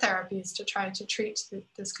drug therapies to try to treat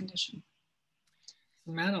this condition.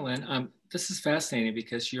 Madeline, this is fascinating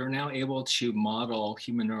because you're now able to model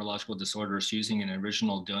human neurological disorders using an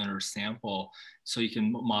original donor sample. So you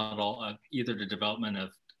can model either the development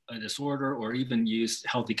of a disorder or even use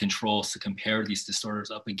healthy controls to compare these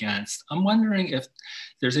disorders up against. I'm wondering if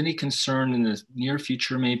there's any concern in the near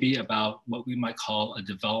future maybe about what we might call a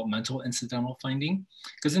developmental incidental finding.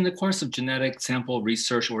 Because in the course of genetic sample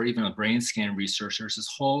research or even a brain scan research, there's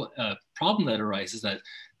this whole problem that arises that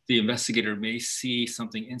the investigator may see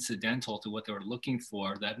something incidental to what they were looking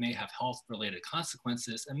for that may have health-related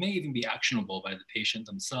consequences and may even be actionable by the patient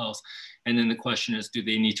themselves. And then the question is, do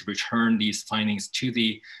they need to return these findings to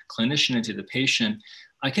the clinician and to the patient?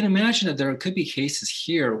 I can imagine that there could be cases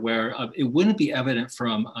here where it wouldn't be evident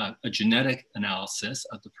from a genetic analysis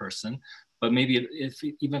of the person, but maybe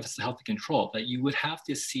even if it's a healthy control, that you would have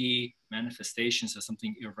to see manifestations of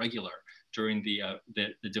something irregular during the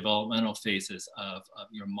developmental phases of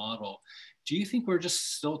your model. Do you think we're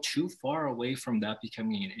just still too far away from that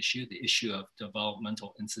becoming an issue, the issue of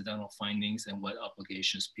developmental incidental findings, and what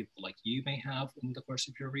obligations people like you may have in the course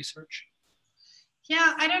of your research?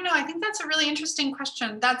 Yeah, I don't know. I think that's a really interesting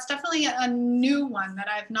question. That's definitely a new one that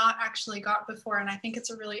I've not actually got before. And I think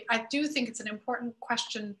I do think it's an important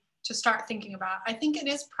question to start thinking about. I think it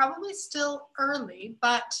is probably still early,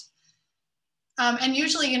 but and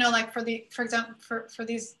usually, like for example, for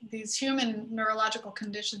these human neurological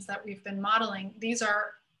conditions that we've been modeling, these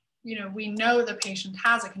are, we know the patient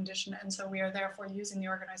has a condition, and so we are therefore using the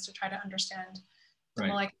organoids to try to understand the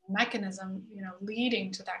molecular mechanism,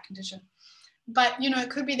 leading to that condition. But it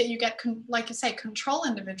could be that you get, like you say, control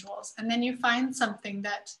individuals, and then you find something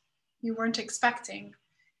that you weren't expecting.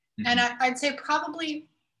 Mm-hmm. And I'd say probably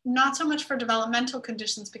not so much for developmental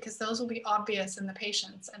conditions, because those will be obvious in the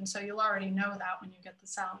patients. And so you'll already know that when you get the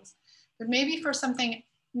cells. But maybe for something,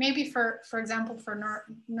 for example, for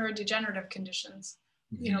neurodegenerative conditions,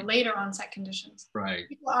 mm-hmm. Later onset conditions. Right.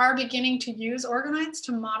 People are beginning to use organoids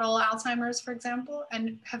to model Alzheimer's, for example,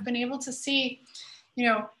 and have been able to see,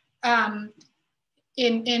 so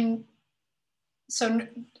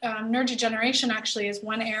neurodegeneration actually is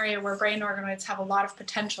one area where brain organoids have a lot of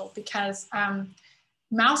potential, because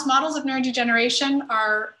mouse models of neurodegeneration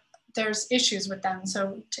there's issues with them.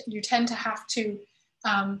 So you tend to have to,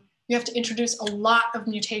 you have to introduce a lot of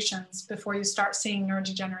mutations before you start seeing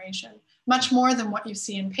neurodegeneration, much more than what you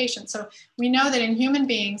see in patients. So we know that in human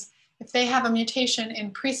beings, if they have a mutation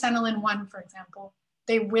in presenilin 1, for example,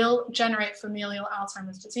 they will generate familial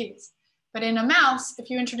Alzheimer's disease. But in a mouse, if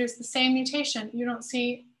you introduce the same mutation, you don't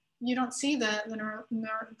see the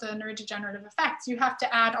neurodegenerative effects. You have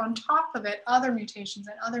to add on top of it other mutations,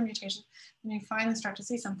 and you finally start to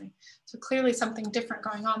see something. So clearly something different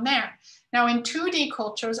going on there. Now in 2D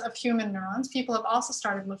cultures of human neurons, people have also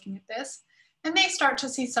started looking at this, and they start to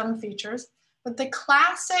see some features, but the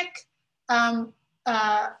classic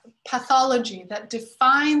pathology that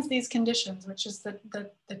defines these conditions, which is the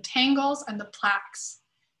tangles and the plaques.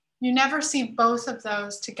 You never see both of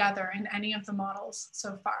those together in any of the models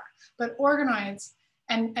so far. But organoids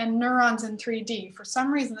and neurons in 3D, for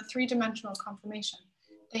some reason, the three-dimensional conformation,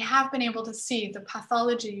 they have been able to see the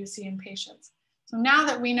pathology you see in patients. So now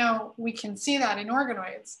that we know we can see that in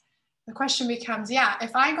organoids, the question becomes, yeah,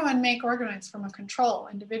 if I go and make organoids from a control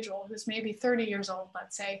individual who's maybe 30 years old,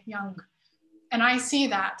 let's say, young, and I see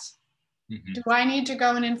that, do I need to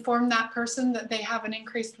go and inform that person that they have an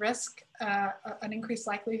increased risk, an increased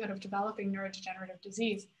likelihood of developing neurodegenerative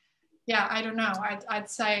disease? Yeah, I don't know. I'd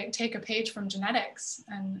say take a page from genetics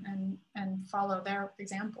and follow their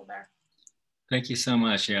example there. Thank you so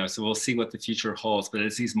much. Yeah, so we'll see what the future holds, but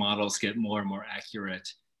as these models get more and more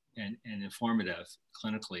accurate and informative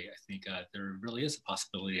clinically, I think there really is a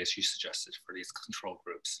possibility, as you suggested, for these control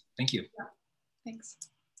groups. Thank you. Yeah, thanks.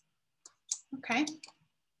 Okay.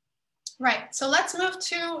 Right, so let's move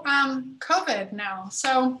to COVID now.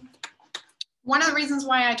 So one of the reasons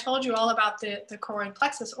why I told you all about the choroid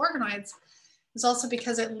plexus organoids is also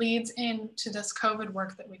because it leads into this COVID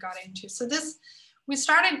work that we got into. So we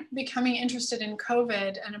started becoming interested in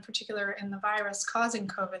COVID, and in particular in the virus causing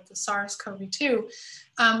COVID, the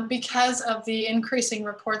SARS-CoV-2, because of the increasing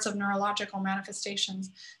reports of neurological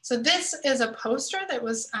manifestations. So this is a poster that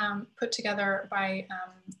was put together by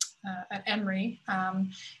at Emory,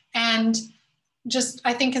 and just,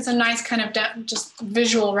 I think it's a nice kind of just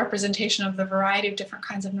visual representation of the variety of different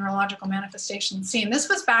kinds of neurological manifestations seen. This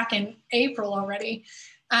was back in April already.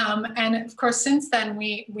 And of course, since then,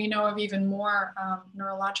 we know of even more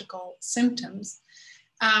neurological symptoms.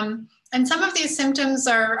 And some of these symptoms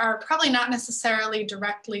are probably not necessarily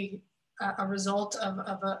directly a result of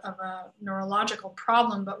a neurological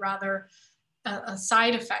problem, but rather a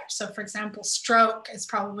side effect. So for example, stroke is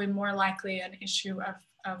probably more likely an issue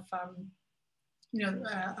of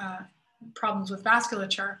problems with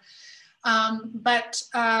vasculature. But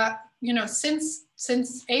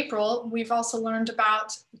since April, we've also learned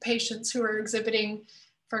about patients who are exhibiting,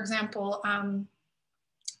 for example,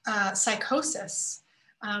 psychosis,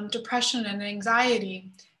 depression and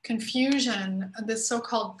anxiety, confusion, this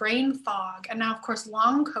so-called brain fog, and now of course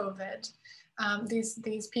long COVID.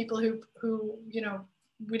 These people who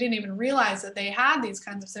we didn't even realize that they had these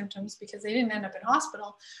kinds of symptoms because they didn't end up in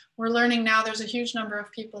hospital. We're learning now there's a huge number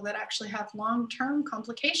of people that actually have long-term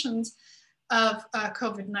complications of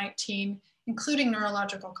COVID-19, including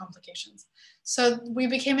neurological complications. So we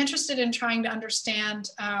became interested in trying to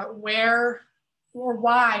understand where or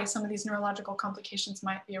why some of these neurological complications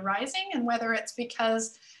might be arising, and whether it's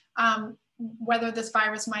because whether this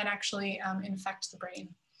virus might actually infect the brain.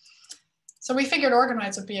 So we figured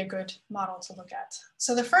organoids would be a good model to look at.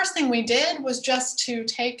 So the first thing we did was just to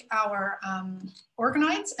take our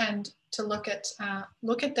organoids and to look at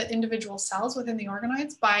the individual cells within the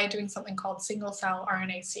organoids by doing something called single cell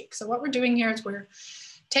RNA-seq. So what we're doing here is we're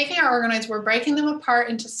taking our organoids, we're breaking them apart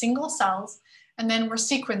into single cells, and then we're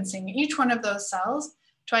sequencing each one of those cells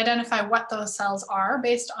to identify what those cells are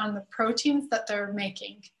based on the proteins that they're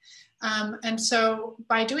making. And so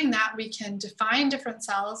by doing that, we can define different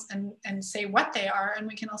cells and say what they are, and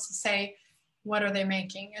we can also say what are they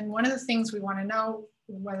making. And one of the things we want to know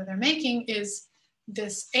whether they're making is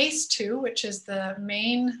this ACE2, which is the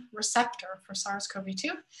main receptor for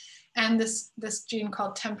SARS-CoV-2, and this gene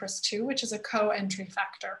called TMPRSS2, which is a co-entry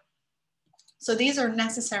factor. So these are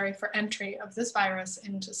necessary for entry of this virus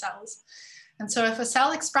into cells. And so if a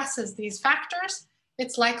cell expresses these factors,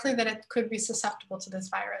 it's likely that it could be susceptible to this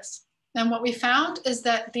virus. And what we found is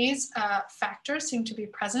that these factors seem to be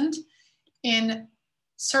present in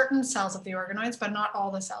certain cells of the organoids, but not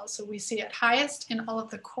all the cells. So we see it highest in all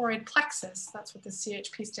of the choroid plexus, that's what the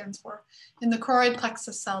CHP stands for, in the choroid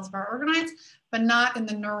plexus cells of our organoids, but not in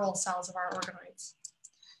the neural cells of our organoids.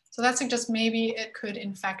 So that suggests maybe it could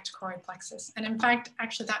infect choroid plexus. And in fact,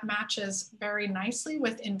 actually that matches very nicely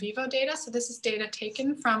with in vivo data. So this is data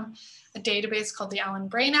taken from a database called the Allen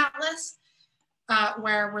Brain Atlas,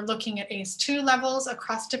 where we're looking at ACE2 levels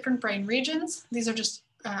across different brain regions. These are just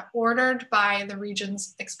ordered by the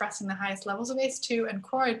regions expressing the highest levels of ACE2, and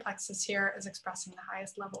choroid plexus here is expressing the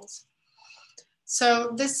highest levels.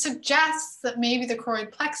 So this suggests that maybe the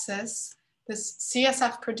choroid plexus, this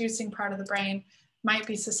CSF producing part of the brain, might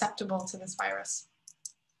be susceptible to this virus.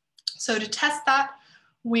 So to test that,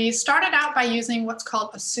 we started out by using what's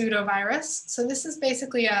called a pseudovirus. So this is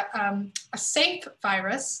basically a safe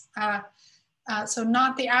virus. So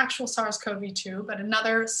not the actual SARS-CoV-2, but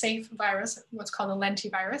another safe virus, what's called a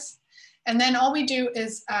lentivirus. And then all we do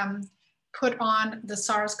is put on the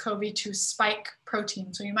SARS-CoV-2 spike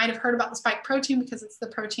protein. So you might have heard about the spike protein because it's the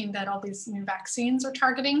protein that all these new vaccines are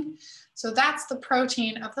targeting. So that's the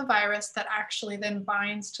protein of the virus that actually then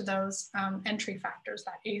binds to those entry factors,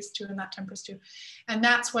 that ACE2 and that TMPRSS2. And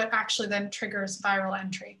that's what actually then triggers viral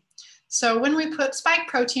entry. So when we put spike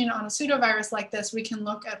protein on a pseudovirus like this, we can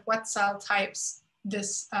look at what cell types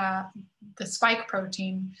this, the spike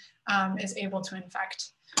protein is able to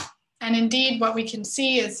infect. And indeed, what we can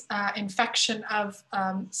see is infection of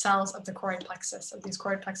cells of the choroid plexus, of these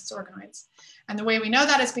choroid plexus organoids. And the way we know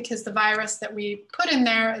that is because the virus that we put in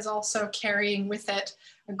there is also carrying with it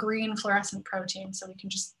a green fluorescent protein. So we can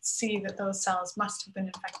just see that those cells must have been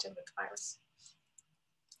infected with the virus.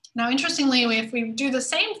 Now, interestingly, if we do the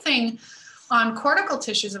same thing on cortical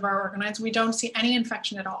tissues of our organoids, we don't see any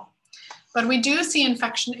infection at all. But we do see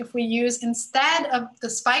infection if we use, instead of the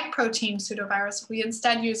spike protein pseudovirus, we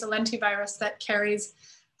instead use a lentivirus that carries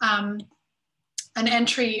an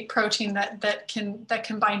entry protein that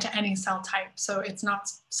can bind to any cell type. So it's not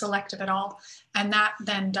selective at all, and that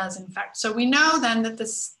then does infect. So we know then that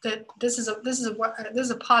this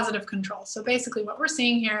is a positive control. So basically, what we're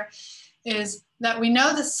seeing here is that we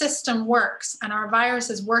know the system works and our virus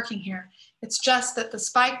is working here. It's just that the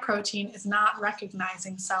spike protein is not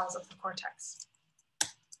recognizing cells of the cortex.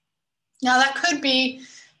 Now that could be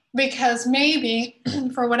because maybe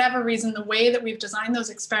for whatever reason, the way that we've designed those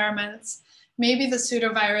experiments, maybe the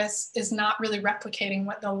pseudovirus is not really replicating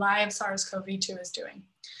what the live SARS-CoV-2 is doing.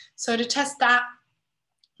 So to test that,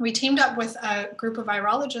 we teamed up with a group of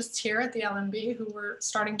virologists here at the LNB who were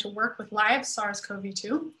starting to work with live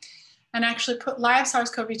SARS-CoV-2 and actually put live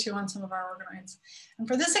SARS-CoV-2 on some of our organoids. And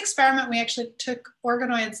for this experiment, we actually took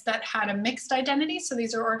organoids that had a mixed identity. So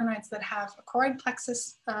these are organoids that have choroid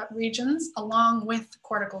plexus regions along with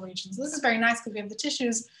cortical regions. This is very nice because we have the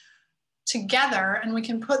tissues together and we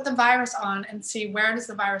can put the virus on and see where does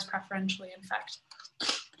the virus preferentially infect.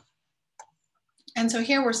 And so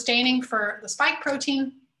here we're staining for the spike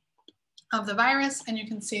protein of the virus, and you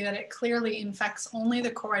can see that it clearly infects only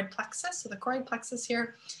the choroid plexus. So the choroid plexus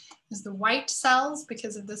here is the white cells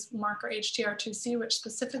because of this marker HTR2C, which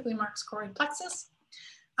specifically marks choroid plexus,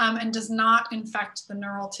 and does not infect the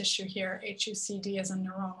neural tissue here. HUCD is a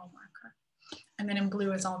neuronal marker. And then in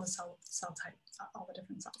blue is all the cell types, all the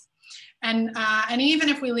different cells. And even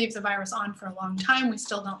if we leave the virus on for a long time, we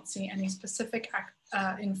still don't see any specific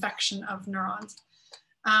infection of neurons.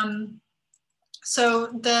 So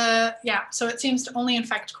it seems to only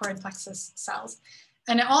infect choroid plexus cells.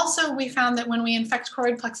 And also we found that when we infect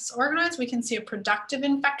choroid plexus organoids, we can see a productive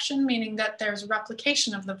infection, meaning that there's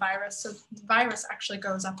replication of the virus. So the virus actually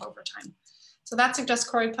goes up over time. So that suggests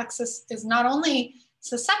choroid plexus is not only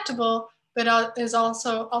susceptible, but is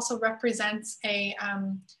also represents a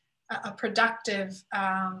productive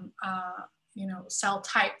cell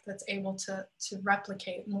type that's able to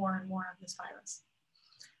replicate more and more of this virus.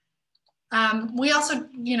 We also,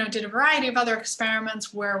 did a variety of other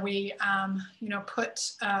experiments where we,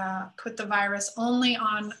 put the virus only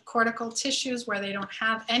on cortical tissues where they don't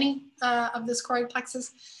have any of this choroid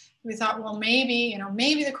plexus. We thought, well, maybe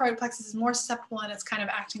the choroid plexus is more susceptible and it's kind of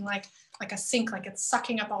acting like a sink, like it's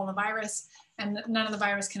sucking up all the virus, and none of the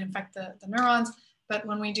virus can infect the neurons. But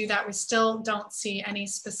when we do that, we still don't see any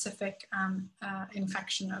specific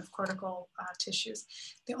infection of cortical tissues.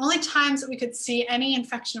 The only times that we could see any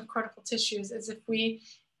infection of cortical tissues is if we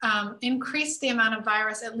increased the amount of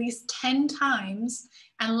virus at least 10 times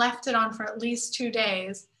and left it on for at least 2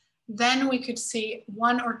 days. Then we could see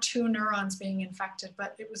 1 or 2 neurons being infected,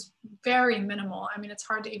 but it was very minimal. I mean, it's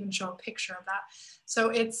hard to even show a picture of that. So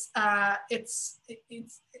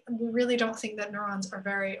we really don't think that neurons are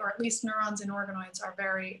very, or at least neurons in organoids are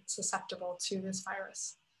very susceptible to this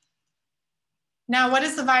virus. Now, what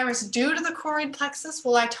does the virus do to the choroid plexus?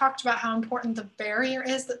 Well, I talked about how important the barrier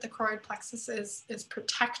is, that the choroid plexus is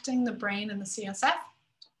protecting the brain and the CSF.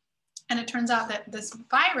 And it turns out that this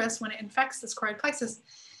virus, when it infects this choroid plexus,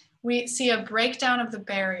 we see a breakdown of the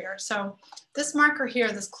barrier. So this marker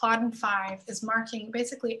here, this claudin 5, is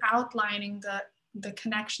basically outlining the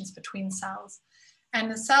connections between cells.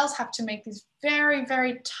 And the cells have to make these very,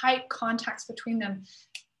 very tight contacts between them.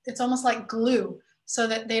 It's almost like glue, so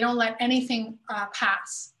that they don't let anything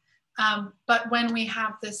pass. But when we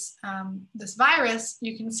have this virus,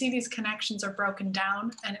 you can see these connections are broken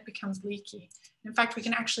down and it becomes leaky. In fact, we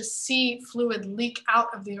can actually see fluid leak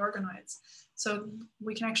out of the organoids. So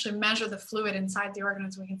we can actually measure the fluid inside the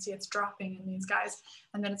organoids. We can see it's dropping in these guys,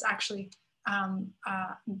 and then it's actually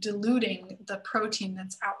diluting the protein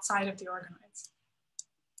that's outside of the organoids.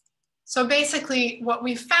 So basically what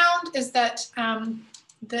we found is that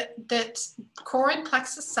that choroid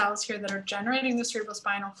plexus cells here that are generating the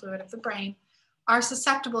cerebrospinal fluid of the brain are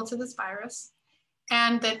susceptible to this virus,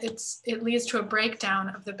 and that it leads to a breakdown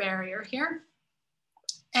of the barrier here.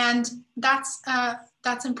 And that's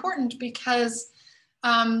important because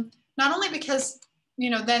not only because,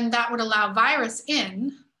 then that would allow virus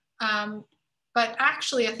in, but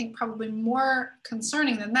actually I think probably more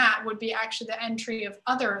concerning than that would be actually the entry of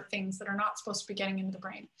other things that are not supposed to be getting into the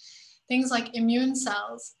brain. Things like immune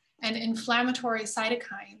cells and inflammatory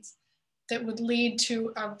cytokines that would lead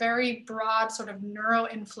to a very broad sort of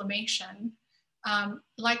neuroinflammation.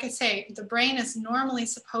 Like I say, the brain is normally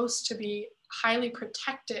supposed to be highly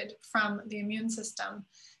protected from the immune system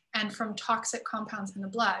and from toxic compounds in the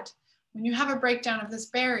blood. When you have a breakdown of this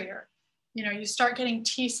barrier, you start getting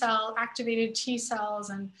activated T cells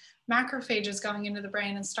and macrophages going into the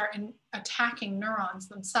brain and start attacking neurons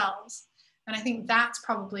themselves. And I think that's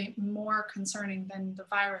probably more concerning than the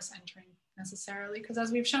virus entering necessarily, because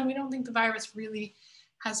as we've shown, we don't think the virus really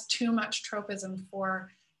has too much tropism for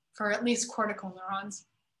at least cortical neurons.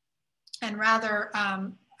 And rather,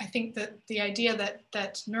 I think that the idea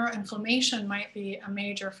that neuroinflammation might be a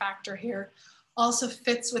major factor here also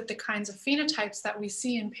fits with the kinds of phenotypes that we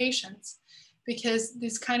see in patients, because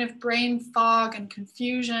this kind of brain fog and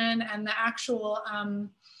confusion and the actual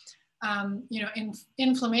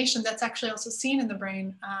inflammation that's actually also seen in the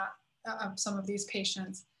brain of some of these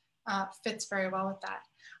patients fits very well with that.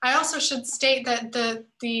 I also should state that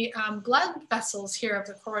the blood vessels here of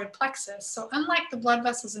the choroid plexus, so unlike the blood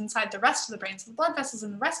vessels inside the rest of the brain, so the blood vessels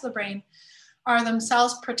in the rest of the brain are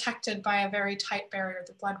themselves protected by a very tight barrier,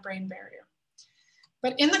 the blood-brain barrier.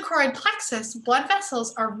 But in the choroid plexus, blood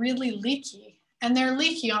vessels are really leaky, and they're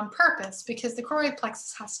leaky on purpose because the choroid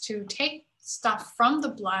plexus has to take stuff from the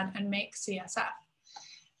blood and make CSF.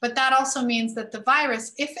 But that also means that the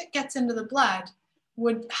virus, if it gets into the blood,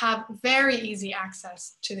 would have very easy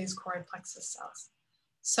access to these choroid plexus cells.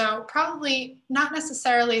 So probably not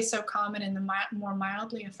necessarily so common in the more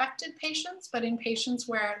mildly affected patients, but in patients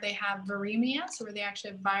where they have viremia, so where they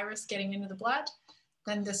actually have virus getting into the blood,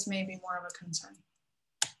 then this may be more of a concern.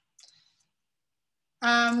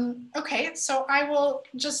 Okay, so I will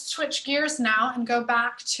just switch gears now and go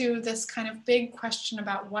back to this kind of big question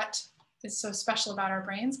about what is so special about our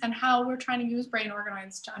brains and how we're trying to use brain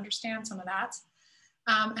organoids to understand some of that.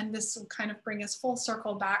 And this will kind of bring us full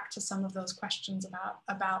circle back to some of those questions about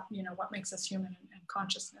what makes us human and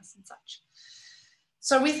consciousness and such.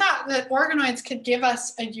 So we thought that organoids could give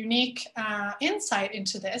us a unique insight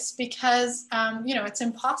into this because, it's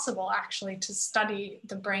impossible actually to study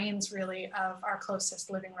the brains really of our closest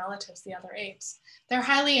living relatives, the other apes. They're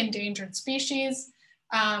highly endangered species.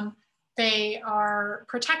 They are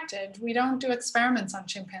protected. We don't do experiments on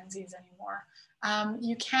chimpanzees anymore.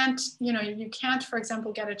 You can't, for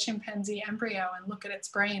example, get a chimpanzee embryo and look at its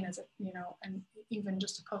brain as and even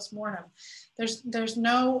just a post-mortem. There's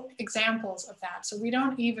no examples of that. So we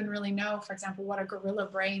don't even really know, for example, what a gorilla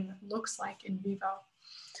brain looks like in vivo.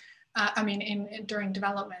 During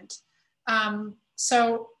development.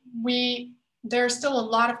 So there's still a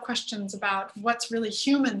lot of questions about what's really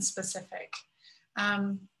human specific.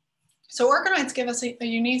 So organoids give us a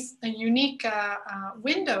unique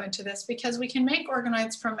window into this because we can make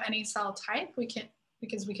organoids from any cell type.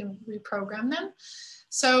 Because we can reprogram them.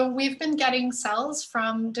 So we've been getting cells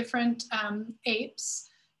from different apes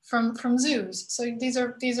from zoos. So these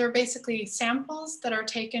are basically samples that are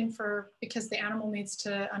taken because the animal needs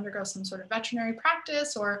to undergo some sort of veterinary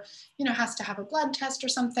practice or has to have a blood test or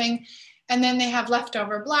something. And then they have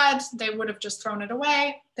leftover blood. They would have just thrown it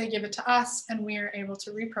away. They give it to us, and we are able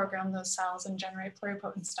to reprogram those cells and generate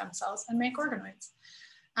pluripotent stem cells and make organoids.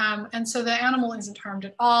 And so the animal isn't harmed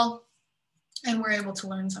at all, and we're able to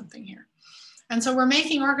learn something here. And so we're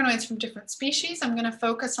making organoids from different species. I'm going to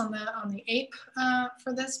focus on the ape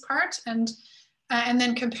for this part, and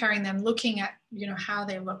then comparing them, looking at how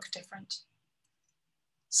they look different.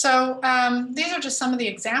 So these are just some of the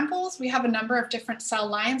examples. We have a number of different cell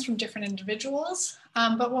lines from different individuals,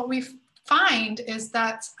 but what we find is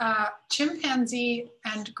that chimpanzee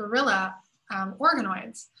and gorilla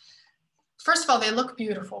organoids, first of all, they look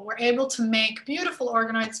beautiful. We're able to make beautiful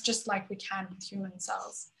organoids just like we can with human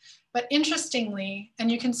cells. But interestingly, and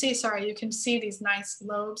you can see these nice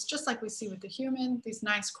lobes, just like we see with the human, these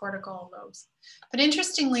nice cortical lobes. But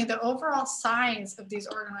interestingly, the overall size of these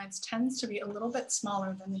organoids tends to be a little bit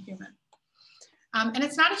smaller than the human. And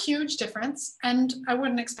it's not a huge difference, and I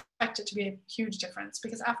wouldn't expect it to be a huge difference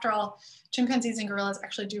because after all, chimpanzees and gorillas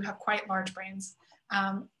actually do have quite large brains.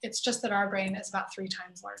 It's just that our brain is about 3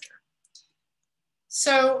 times larger.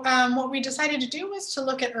 So what we decided to do was to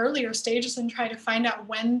look at earlier stages and try to find out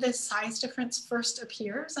when this size difference first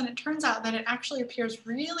appears. And it turns out that it actually appears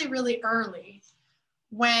really, really early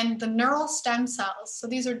when the neural stem cells, so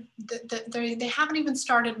these are, they haven't even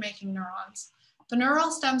started making neurons. The neural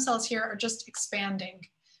stem cells here are just expanding.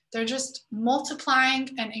 They're just multiplying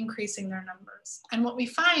and increasing their numbers. And what we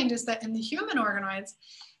find is that in the human organoids,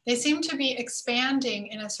 they seem to be expanding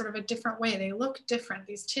in a sort of a different way. They look different.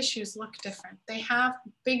 These tissues look different. They have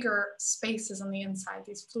bigger spaces on the inside,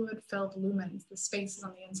 these fluid-filled lumens. The spaces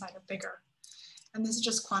on the inside are bigger. And this is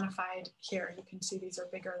just quantified here. You can see these are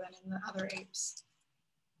bigger than in the other apes.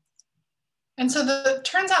 And so it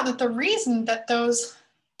turns out that the reason that those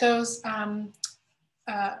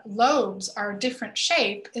lobes are a different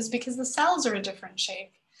shape is because the cells are a different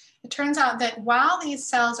shape. It turns out that while these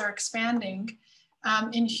cells are expanding,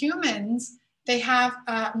 in humans, they have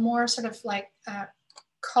more sort of like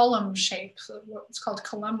column shape, so what's called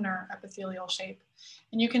columnar epithelial shape.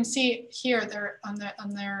 And you can see here, they're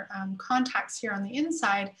on their contacts here on the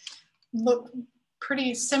inside look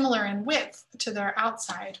pretty similar in width to their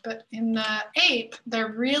outside, but in the ape,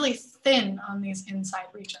 they're really thin on these inside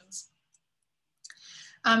regions.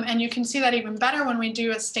 And you can see that even better when we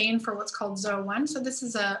do a stain for what's called ZO1. So this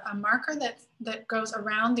is a marker that goes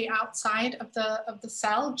around the outside of the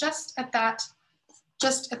cell, just at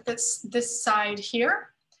this side here.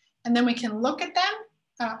 And then we can look at them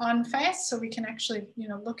on face. So we can actually,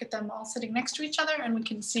 look at them all sitting next to each other, and we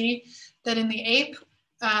can see that in the ape,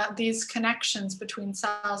 these connections between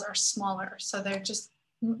cells are smaller. So they're just,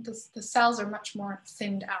 the cells are much more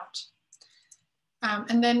thinned out.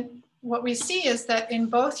 And then what we see is that in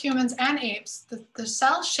both humans and apes, the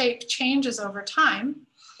cell shape changes over time,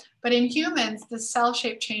 but in humans, the cell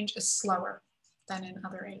shape change is slower than in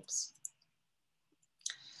other apes.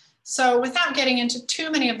 So without getting into too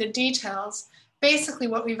many of the details, basically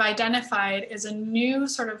what we've identified is a new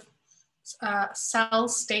sort of cell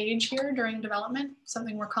stage here during development,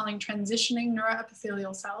 something we're calling transitioning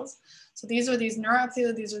neuroepithelial cells. So these are these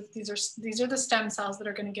neuroepithelial, these are the stem cells that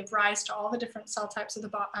are going to give rise to all the different cell types of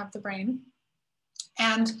the brain.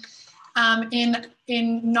 And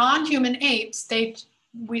in non-human apes,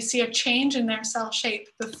 we see a change in their cell shape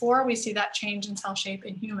before we see that change in cell shape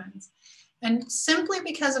in humans. And simply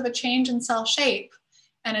because of a change in cell shape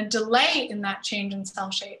and a delay in that change in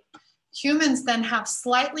cell shape, humans then have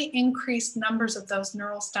slightly increased numbers of those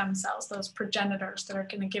neural stem cells, those progenitors that are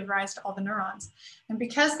going to give rise to all the neurons. And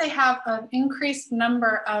because they have an increased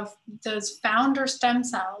number of those founder stem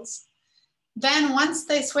cells, then once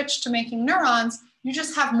they switch to making neurons, you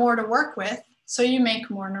just have more to work with, so you make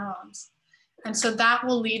more neurons. And so that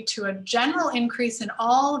will lead to a general increase in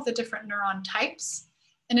all of the different neuron types.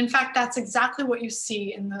 And in fact, that's exactly what you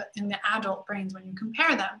see in the adult brains when you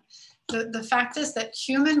compare them. The fact is that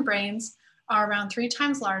human brains are around 3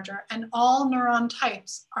 times larger, and all neuron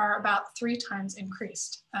types are about 3 times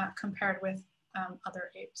increased compared with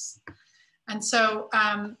other apes. And so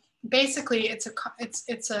basically, it's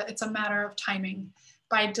a matter of timing.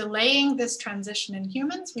 By delaying this transition in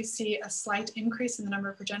humans, we see a slight increase in the number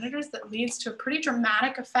of progenitors that leads to a pretty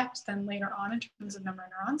dramatic effect then later on in terms of number of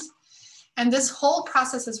neurons. And this whole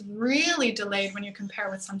process is really delayed when you compare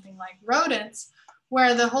with something like rodents,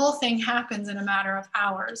 where the whole thing happens in a matter of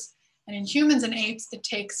hours. And in humans and apes, it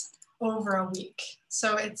takes over a week.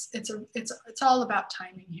 So it's all about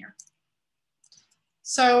timing here.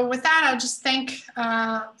 So with that, I'll just thank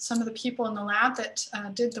some of the people in the lab that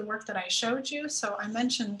did the work that I showed you. So I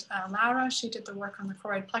mentioned Laura, she did the work on the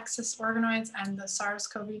choroid plexus organoids and the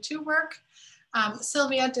SARS-CoV-2 work.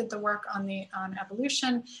 Sylvia did the work on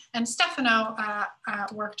evolution, and Stefano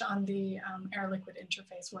worked on the air-liquid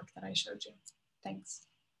interface work that I showed you. Thanks.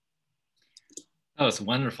 That was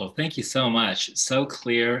wonderful. Thank you so much. So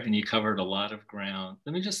clear, and you covered a lot of ground.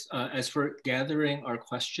 Let me just, as for gathering our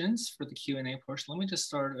questions for the Q&A portion, let me just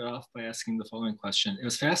start it off by asking the following question. It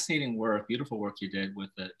was fascinating work, beautiful work you did with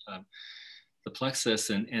the plexus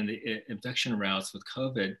and the infection routes with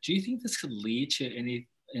COVID. Do you think this could lead to any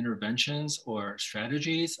interventions or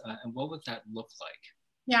strategies, and what would that look like?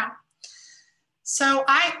 Yeah. So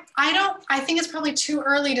I think it's probably too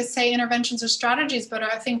early to say interventions or strategies, but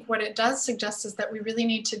I think what it does suggest is that we really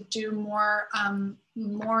need to do more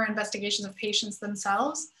investigations of patients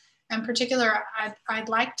themselves. In particular, I'd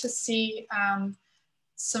like to see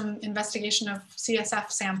some investigation of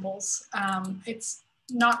CSF samples. It's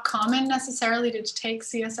not common necessarily to take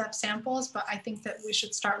CSF samples, but I think that we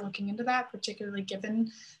should start looking into that, particularly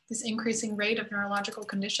given this increasing rate of neurological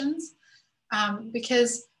conditions,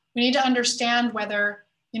 because we need to understand whether,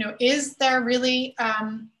 is there really,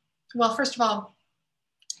 well, first of all,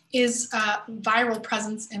 Is viral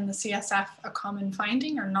presence in the CSF a common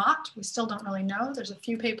finding or not? We still don't really know. There's a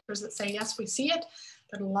few papers that say, yes, we see it.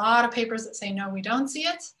 But a lot of papers that say, no, we don't see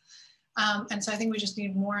it. And so I think we just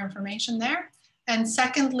need more information there. And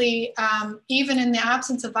secondly, even in the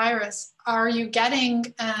absence of virus, are you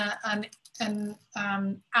getting an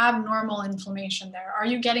abnormal inflammation there? Are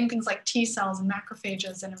you getting things like T cells and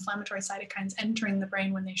macrophages and inflammatory cytokines entering the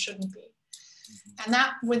brain when they shouldn't be? And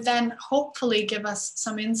that would then hopefully give us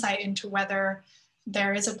some insight into whether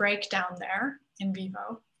there is a breakdown there in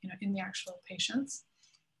vivo, in the actual patients,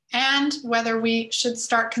 and whether we should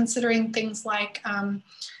start considering things like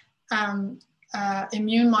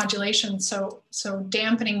immune modulation, so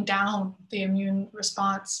dampening down the immune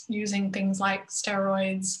response using things like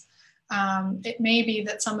steroids. It may be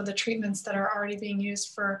that some of the treatments that are already being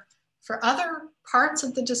used for other parts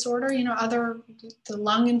of the disorder, the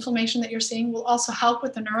lung inflammation that you're seeing will also help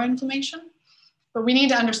with the neuroinflammation. But we need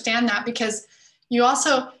to understand that, because you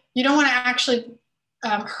don't want to actually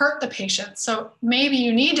hurt the patient. So maybe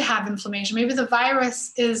you need to have inflammation. Maybe the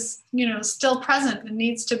virus is, still present and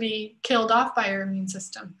needs to be killed off by your immune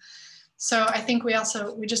system. So I think we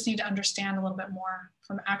just need to understand a little bit more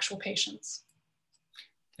from actual patients.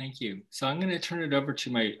 Thank you. So I'm going to turn it over to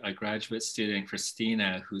my graduate student,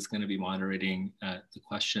 Christina, who's going to be moderating the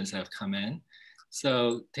questions that have come in.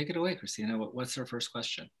 So take it away, Christina. What's our first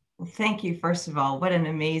question? Well, thank you. First of all, what an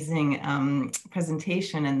amazing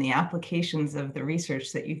presentation, and the applications of the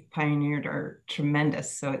research that you've pioneered are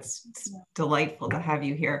tremendous. So it's delightful to have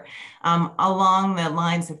you here. Along the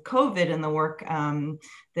lines of COVID and the work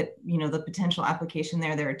that, the potential application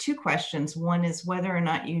there are two questions. One is whether or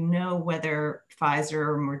not whether Pfizer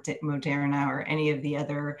or Moderna or any of the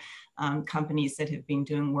other companies that have been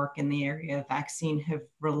doing work in the area of vaccine have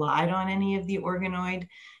relied on any of the organoid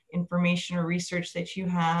information or research that you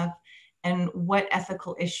have, and what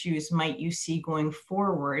ethical issues might you see going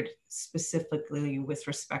forward, specifically with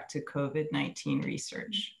respect to COVID-19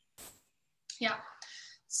 research? Yeah,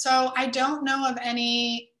 so I don't know of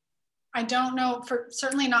any. I don't know,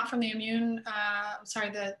 certainly not from the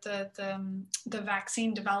the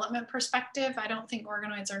vaccine development perspective. I don't think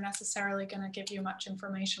organoids are necessarily going to give you much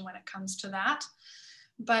information when it comes to that,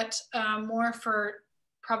 but more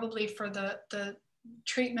probably for the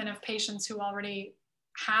treatment of patients who already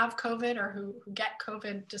have COVID or who get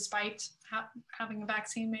COVID despite having a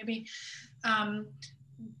vaccine, maybe.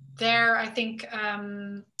 There, I think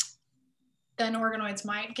then organoids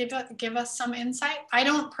might give us some insight. I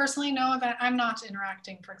don't personally know of it. I'm not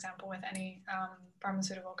interacting, for example, with any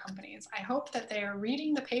pharmaceutical companies. I hope that they are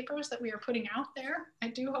reading the papers that we are putting out there. I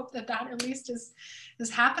do hope that at least is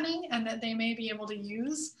happening, and that they may be able to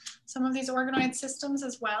use some of these organoid systems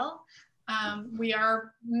as well. We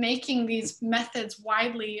are making these methods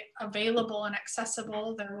widely available and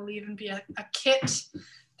accessible. There will even be a kit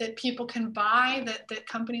that people can buy, that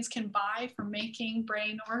companies can buy for making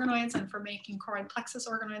brain organoids and for making choroid plexus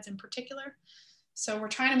organoids in particular. So we're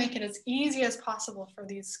trying to make it as easy as possible for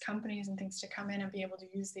these companies and things to come in and be able to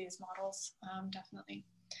use these models, definitely.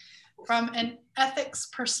 From an ethics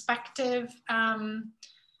perspective,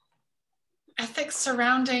 ethics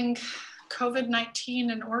surrounding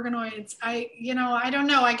COVID-19 and organoids, I don't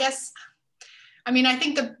know. I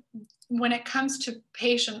think when it comes to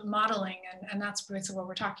patient modeling, and that's basically what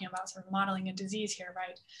we're talking about, sort of modeling a disease here,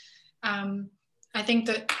 right? I think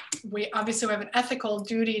that we obviously have an ethical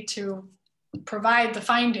duty to provide the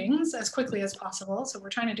findings as quickly as possible. So we're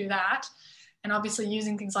trying to do that. And obviously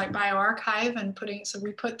using things like bioRxiv and so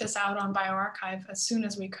we put this out on bioRxiv as soon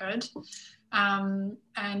as we could. And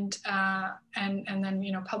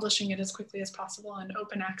then, publishing it as quickly as possible and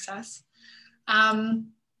open access.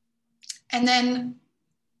 And then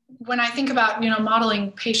when I think about,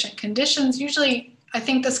 modeling patient conditions, usually I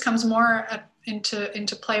think this comes more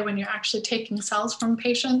into play when you're actually taking cells from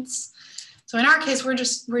patients. So in our case,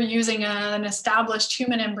 we're using an established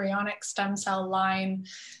human embryonic stem cell line,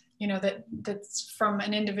 that's from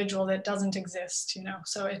an individual that doesn't exist,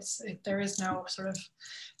 so there is no sort of,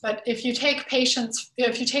 but if you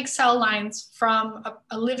take cell lines from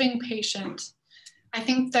a living patient, I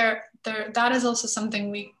think that is also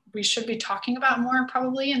something we should be talking about more,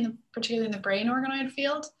 probably particularly in the brain organoid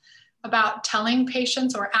field, about telling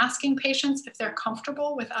patients or asking patients if they're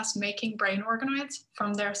comfortable with us making brain organoids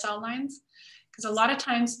from their cell lines. Because a lot of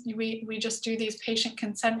times we just do these patient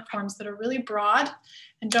consent forms that are really broad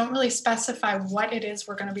and don't really specify what it is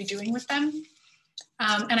we're going to be doing with them.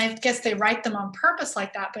 And I guess they write them on purpose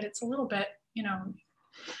like that, but it's a little bit, I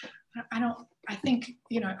think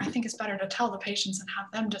it's better to tell the patients and have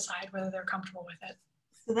them decide whether they're comfortable with it.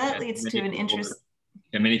 So that leads to an interest.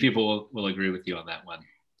 Yeah, many people will agree with you on that one.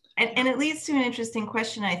 And it leads to an interesting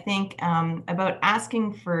question, I think, about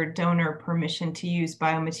asking for donor permission to use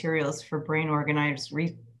biomaterials for brain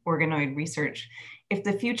organoid research. If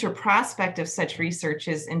the future prospect of such research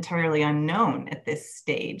is entirely unknown at this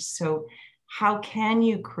stage, so how can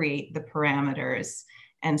you create the parameters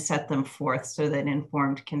and set them forth so that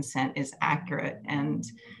informed consent is accurate and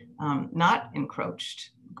not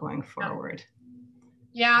encroached going forward?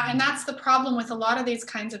 Yeah, and that's the problem with a lot of these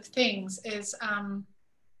kinds of things is,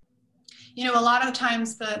 you know, a lot of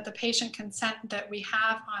times the patient consent that we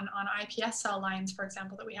have on iPS cell lines, for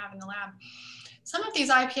example, that we have in the lab, some of these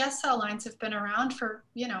iPS cell lines have been around for,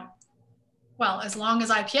 you know, well, as long as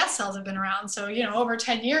iPS cells have been around. So, you know, over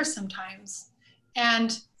 10 years sometimes.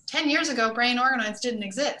 And 10 years ago, brain organoids didn't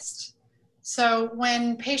exist. So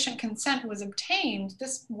when patient consent was obtained,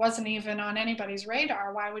 this wasn't even on anybody's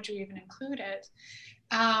radar. Why would you even include it?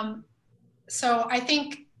 So I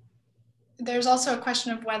think there's also a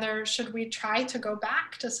question of whether should we try to go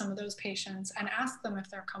back to some of those patients and ask them if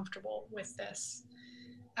they're comfortable with this.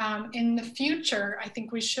 In the future, I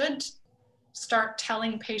think we should start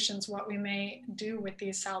telling patients what we may do with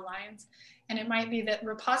these cell lines. And it might be that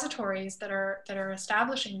repositories that are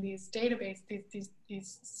establishing these databases,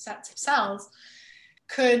 these sets of cells,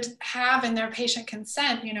 could have in their patient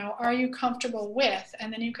consent, you know, are you comfortable with?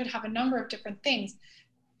 And then you could have a number of different things.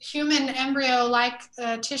 Human embryo-like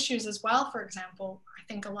tissues as well, for example. I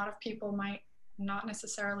think a lot of people might not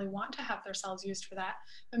necessarily want to have their cells used for that,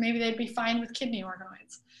 but maybe they'd be fine with kidney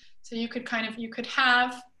organoids. So you could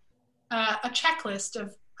have a checklist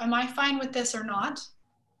of, am I fine with this or not?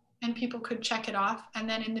 And people could check it off. And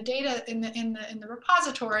then in the data, in the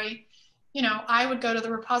repository, you know, I would go to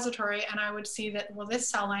the repository and I would see that, well, this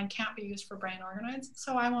cell line can't be used for brain organoids,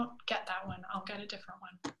 so I won't get that one. I'll get a different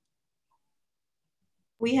one.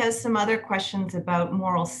 We have some other questions about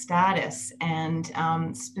moral status, and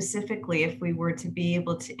specifically if we were to be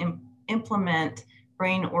able to implement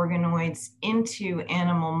brain organoids into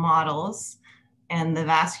animal models and the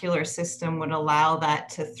vascular system would allow that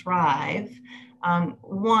to thrive.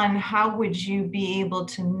 One, how would you be able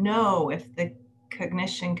to know if the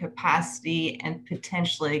cognition capacity and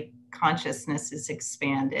potentially consciousness is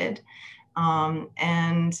expanded?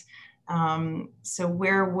 So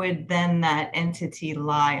where would then that entity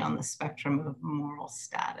lie on the spectrum of moral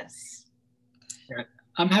status? Yeah,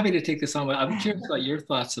 I'm happy to take this on, but I'm curious about your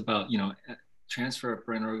thoughts about, you know, transfer of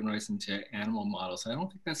brain organoids into animal models. I don't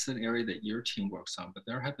think that's an area that your team works on, but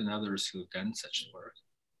there have been others who have done such work.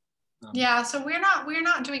 Yeah, so we're not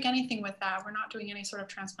doing anything with that. We're not doing any sort of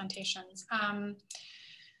transplantations.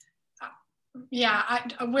 Yeah,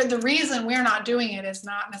 the reason we're not doing it is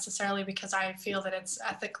not necessarily because I feel that it's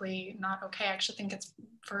ethically not okay. I actually think it's,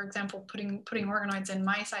 for example, putting organoids in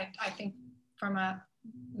mice. I think from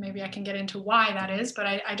maybe I can get into why that is, but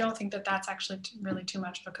I don't think that that's actually really too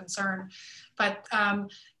much of a concern. But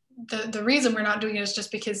the reason we're not doing it is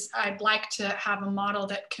just because I'd like to have a model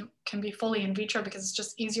that can be fully in vitro, because it's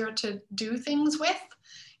just easier to do things with.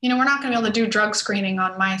 You know, we're not going to be able to do drug screening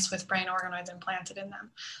on mice with brain organoids implanted in them.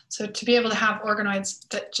 So to be able to have organoids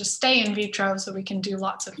that just stay in vitro so we can do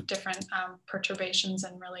lots of different perturbations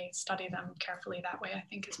and really study them carefully that way, I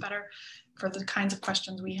think is better for the kinds of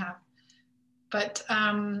questions we have. But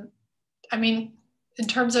I mean, in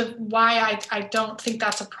terms of why I don't think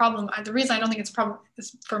that's a problem, the reason I don't think it's a problem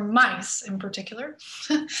is for mice in particular.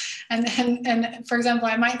 and for example,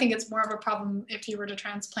 I might think it's more of a problem if you were to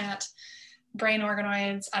transplant brain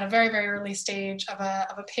organoids at a very, very early stage of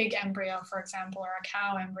a pig embryo, for example, or a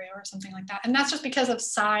cow embryo or something like that. And that's just because of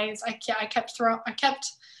size. I kept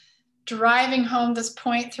driving home this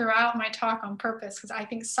point throughout my talk on purpose, because I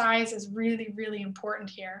think size is really, really important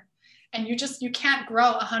here. And you can't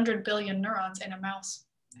grow 100 billion neurons in a mouse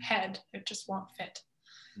head. It just won't fit.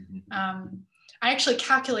 Mm-hmm. I actually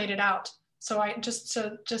calculated out. So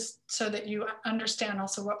so that you understand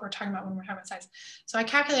also what we're talking about when we're talking about size. So I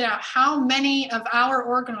calculated out how many of our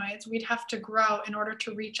organoids we'd have to grow in order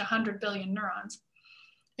to reach 100 billion neurons.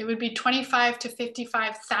 It would be 25 to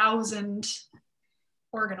 55,000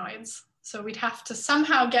 organoids. So we'd have to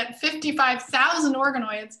somehow get 55,000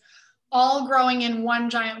 organoids all growing in one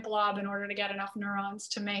giant blob in order to get enough neurons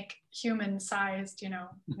to make human-sized, you know,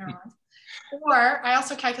 neurons. Or I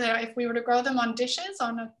also calculated out if we were to grow them on dishes,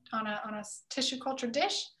 on a tissue culture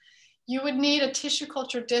dish, you would need a tissue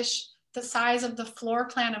culture dish the size of the floor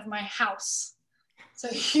plan of my house. So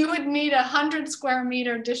you would need 100 square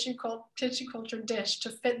meter tissue culture dish to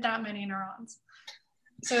fit that many neurons.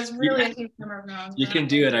 So it's really a huge number of neurons. You can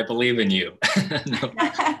do it. I believe in you. No.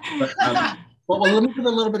 But, Well, let me give a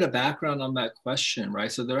little bit of background on that question,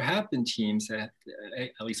 right? So there have been teams that,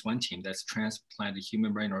 at least one team that's transplanted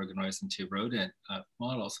human brain organoids into rodent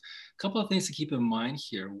models. A couple of things to keep in mind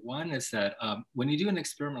here. One is that when you do an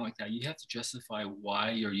experiment like that, you have to justify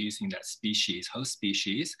why you're using that species, host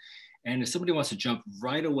species. And if somebody wants to jump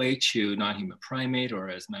right away to non-human primate, or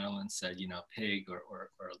as Madeline said, pig or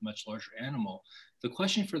a much larger animal, the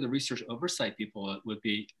question for the research oversight people would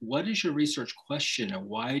be, what is your research question and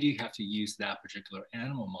why do you have to use that particular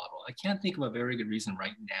animal model? I can't think of a very good reason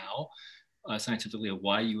right now scientifically of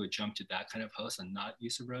why you would jump to that kind of host and not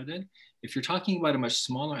use a rodent. If you're talking about a much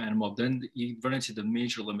smaller animal, then you run into the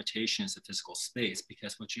major limitations of physical space,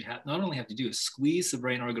 because what you have not only have to do is squeeze the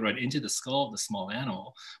brain organoid into the skull of the small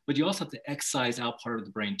animal, but you also have to excise out part of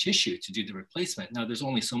the brain tissue to do the replacement. Now, there's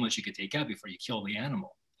only so much you could take out before you kill the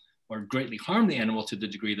animal, or greatly harm the animal to the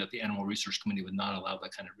degree that the animal research community would not allow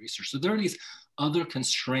that kind of research. So there are these other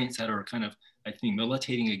constraints that are kind of, I think,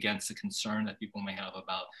 militating against the concern that people may have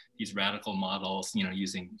about these radical models,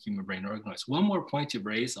 using human brain organoids. One more point to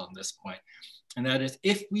raise on this point, and that is,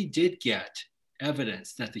 if we did get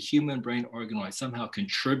evidence that the human brain organoid somehow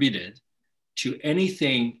contributed to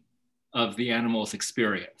anything of the animal's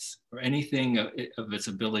experience or anything of its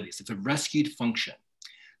abilities, if it rescued function,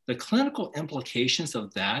 the clinical implications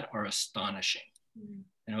of that are astonishing.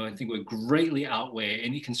 I think would greatly outweigh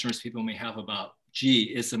any concerns people may have about, gee,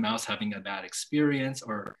 is the mouse having a bad experience,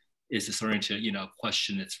 or is it starting to,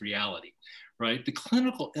 question its reality, right? The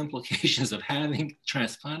clinical implications of having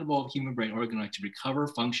transplantable human brain organoid to recover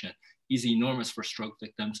function is enormous for stroke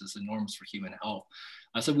victims, is enormous for human health.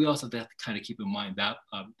 So we also have to kind of keep in mind that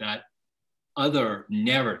that other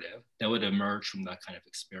narrative that would emerge from that kind of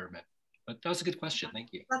experiment. But that was a good question. Thank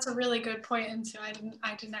you. That's a really good point, and so I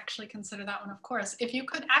didn't actually consider that one. Of course, if you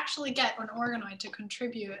could actually get an organoid to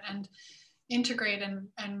contribute and integrate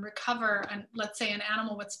and recover, and let's say an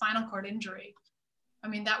animal with spinal cord injury, I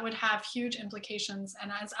mean, that would have huge implications.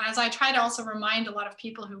 And as I try to also remind a lot of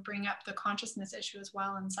people who bring up the consciousness issue as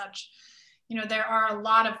well and such, there are a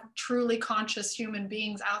lot of truly conscious human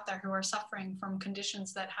beings out there who are suffering from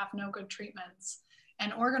conditions that have no good treatments,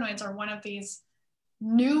 and organoids are one of these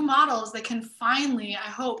new models that can finally, I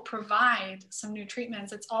hope, provide some new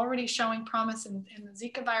treatments. It's already showing promise in the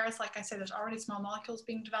Zika virus. Like I said, there's already small molecules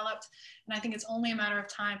being developed. And I think it's only a matter of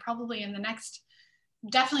time, probably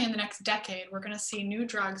definitely in the next decade, we're going to see new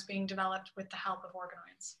drugs being developed with the help of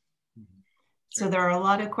organoids. So there are a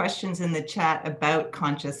lot of questions in the chat about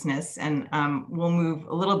consciousness, and we'll move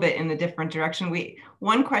a little bit in a different direction.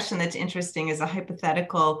 One question that's interesting is a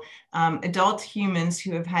hypothetical. Adult humans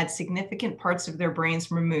who have had significant parts of their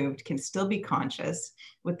brains removed can still be conscious.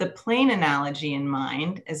 With the plane analogy in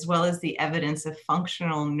mind, as well as the evidence of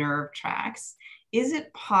functional nerve tracts, is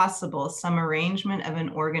it possible some arrangement of an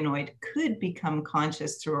organoid could become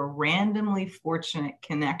conscious through a randomly fortunate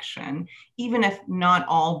connection, even if not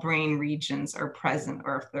all brain regions are present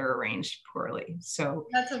or if they're arranged poorly? So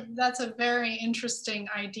that's a very interesting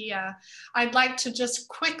idea. I'd like to just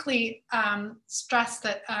quickly stress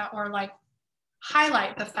that,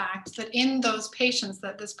 highlight the fact that in those patients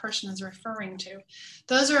that this person is referring to,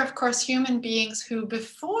 those are of course human beings who,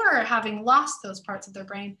 before having lost those parts of their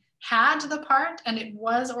brain, had the part and it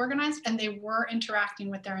was organized and they were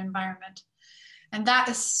interacting with their environment. And that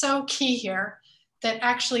is so key here, that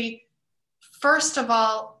actually, first of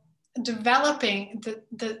all, developing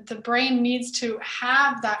the brain needs to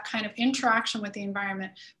have that kind of interaction with the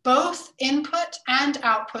environment, both input and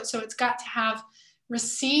output. So it's got to have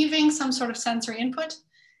receiving some sort of sensory input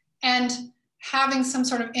and having some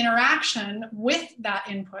sort of interaction with that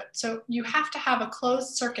input. So you have to have a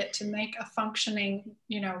closed circuit to make a functioning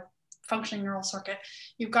neural circuit.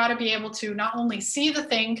 You've got to be able to not only see the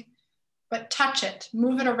thing, but touch it,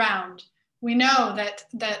 move it around. We know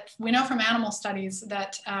we know from animal studies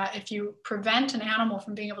that if you prevent an animal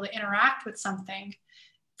from being able to interact with something,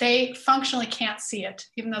 they functionally can't see it,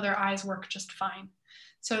 even though their eyes work just fine.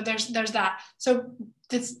 So there's that. So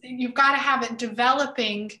you've got to have it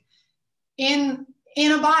developing in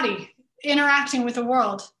a body, interacting with the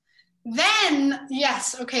world. Then,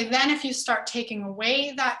 yes, okay, then if you start taking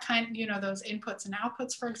away that kind, those inputs and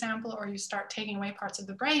outputs, for example, or you start taking away parts of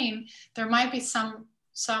the brain, there might be some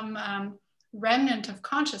remnant of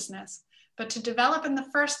consciousness. But to develop in the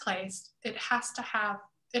first place, it has to have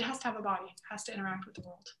a body, it has to interact with the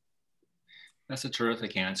world. That's a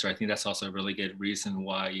terrific answer. I think that's also a really good reason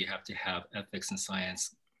why you have to have ethics and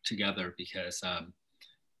science together, because a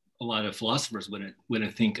lot of philosophers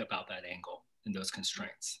wouldn't think about that angle and those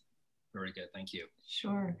constraints. Very good, thank you.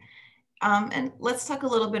 Sure. And let's talk a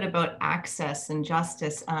little bit about access and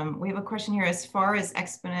justice. We have a question here. As far as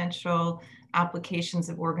exponential applications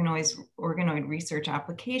of organoid research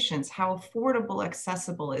applications. How affordable,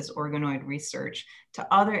 accessible is organoid research to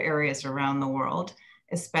other areas around the world,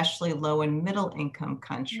 especially low and middle income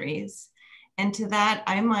countries? And to that,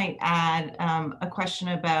 I might add a question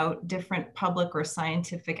about different public or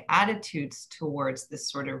scientific attitudes towards this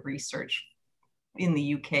sort of research in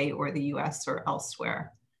the UK or the US or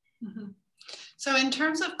elsewhere. Mm-hmm. So in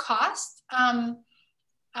terms of cost, I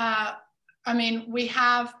mean,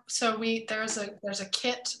 there's a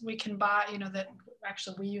kit we can buy, you know, that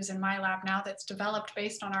actually we use in my lab now that's developed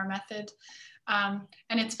based on our method. And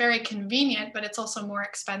it's very convenient, but it's also more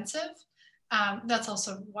expensive. That's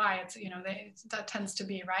also why it's, you know, that tends to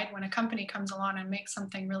be, right? When a company comes along and makes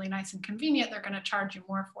something really nice and convenient, they're going to charge you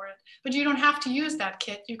more for it. But you don't have to use that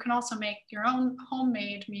kit. You can also make your own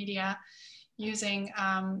homemade media using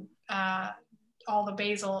all the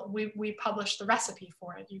basil. We publish the recipe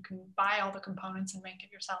for it. You can buy all the components and make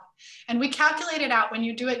it yourself. And we calculate it out when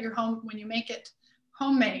you do it your home, when you make it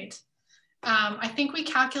homemade. I think we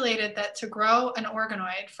calculated that to grow an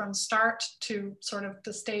organoid from start to sort of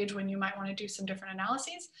the stage when you might want to do some different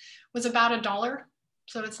analyses was about $1.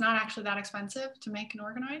 So it's not actually that expensive to make an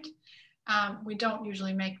organoid. We don't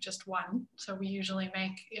usually make just one. So we usually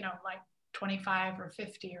make, you know, like 25 or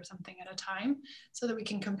 50 or something at a time so that we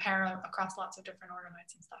can compare across lots of different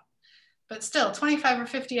organoids and stuff. But still, 25 or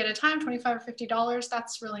 50 at a time, $25 or $50,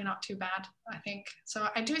 that's really not too bad, I think. So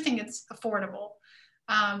I do think it's affordable.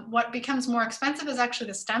 What becomes more expensive is actually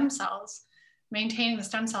the stem cells, maintaining the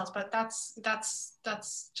stem cells, but that's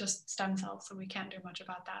just stem cells, so we can't do much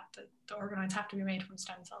about that. The organoids have to be made from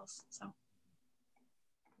stem cells. So.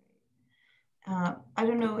 I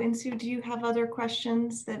don't know, Insu, do you have other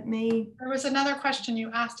questions that may? There was another question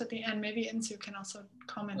you asked at the end. Maybe Insu can also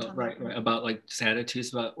comment on right, that. Right, about like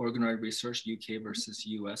attitudes about organoid research, UK versus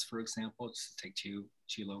US, for example, just to take two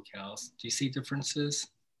locales. Do you see differences?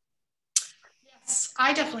 Yes,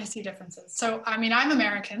 I definitely see differences. So, I mean, I'm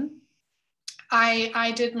American.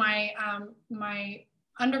 I did my, my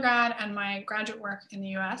undergrad and my graduate work in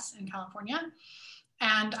the US, in California.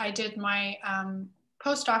 And I did my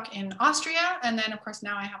postdoc in Austria. And then, of course,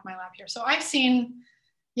 now I have my lab here. So I've seen,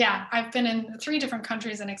 yeah, I've been in 3 different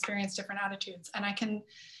countries and experienced different attitudes. And I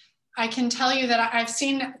can tell you that I've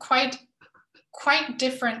seen quite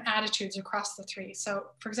different attitudes across the 3. So,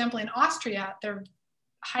 for example, in Austria, they're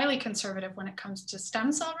highly conservative when it comes to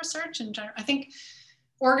stem cell research in general. I think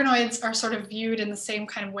organoids are sort of viewed in the same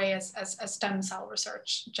kind of way as stem cell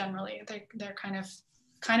research generally. They're kind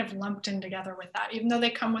of lumped in together with that, even though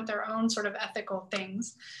they come with their own sort of ethical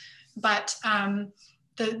things. But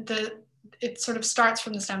it sort of starts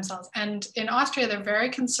from the stem cells. And in Austria, they're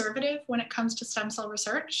very conservative when it comes to stem cell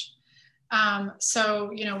research.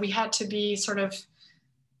 So, you know, we had to be sort of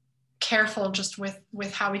careful just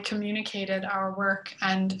with how we communicated our work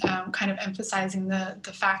and kind of emphasizing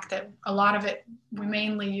the fact that a lot of it, we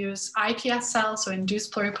mainly use iPS cells, so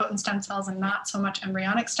induced pluripotent stem cells, and not so much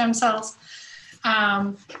embryonic stem cells.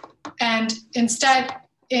 And instead,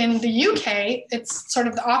 in the UK, it's sort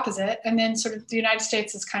of the opposite. And then sort of the United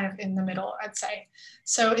States is kind of in the middle, I'd say.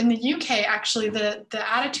 So in the UK, actually, the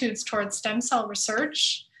attitudes towards stem cell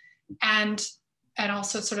research and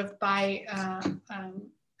also sort of by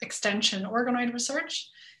extension organoid research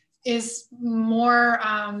is more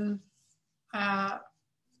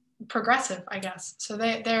progressive, I guess. So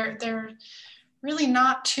they're really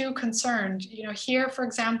not too concerned. You know, here, for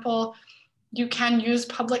example, you can use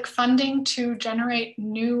public funding to generate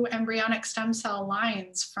new embryonic stem cell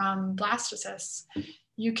lines from blastocysts.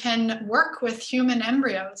 You can work with human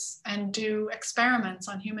embryos and do experiments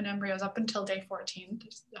on human embryos up until day 14,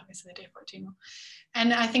 obviously day 14.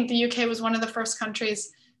 And I think the UK was one of the first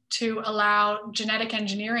countries to allow genetic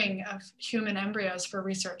engineering of human embryos for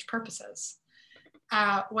research purposes.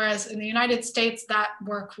 Whereas in the United States, that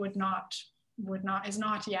work is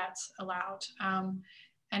not yet allowed.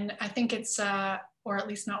 And I think it's, or at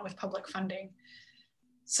least not with public funding.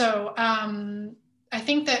 So I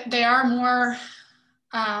think that they are more,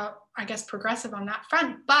 I guess, progressive on that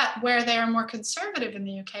front, but where they are more conservative in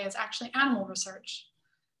the UK is actually animal research.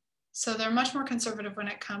 So they're much more conservative when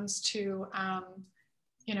it comes to,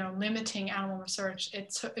 you know, limiting animal research.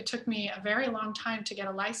 It took me a very long time to get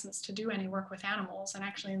a license to do any work with animals. And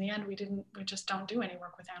actually in the end, we just don't do any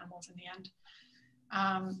work with animals in the end.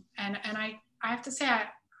 And I have to say,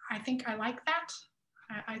 I think I like that.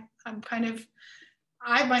 I'm kind of,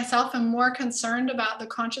 I myself am more concerned about the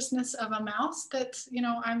consciousness of a mouse that, you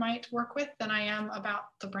know, I might work with than I am about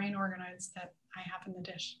the brain organoids that I have in the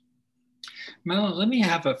dish. Madeline, let me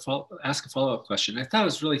ask a follow-up question. I thought it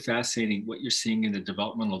was really fascinating what you're seeing in the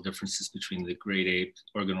developmental differences between the great ape,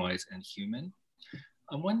 organoids, and human.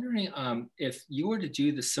 I'm wondering if you were to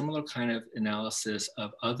do the similar kind of analysis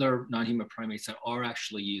of other non-human primates that are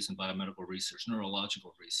actually used in biomedical research,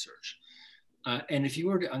 neurological research, and if you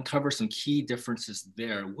were to uncover some key differences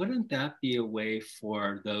there, wouldn't that be a way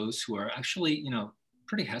for those who are actually,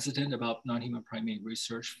 pretty hesitant about non-human primate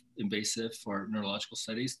research, invasive for neurological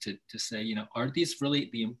studies, to say, are these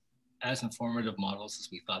really as informative models as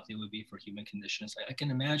we thought they would be for human conditions? I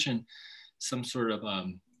can imagine some sort of,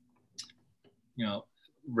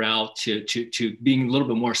 route to being a little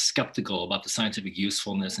bit more skeptical about the scientific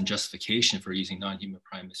usefulness and justification for using non-human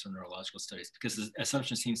primates for neurological studies, because the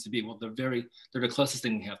assumption seems to be, well, they're the closest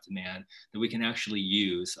thing we have to man that we can actually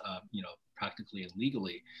use, practically and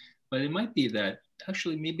legally. But it might be that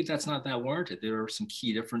actually maybe that's not that warranted. There are some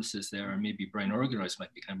key differences there, and maybe brain organoids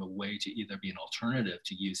might be kind of a way to either be an alternative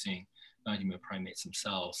to using non-human primates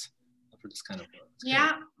themselves for this kind of work.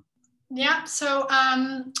 Yeah. So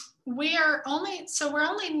we're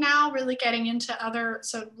only now really getting into other,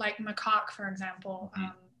 so like macaque, for example,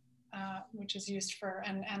 which is used for,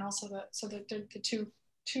 and also the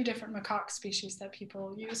two different macaque species that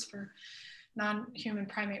people use for non-human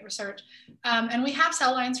primate research. And we have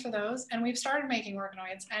cell lines for those, and we've started making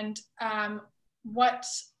organoids. And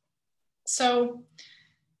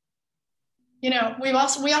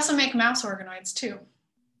we also make mouse organoids too.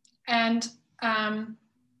 And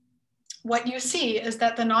what you see is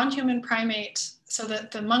that the non-human primate, so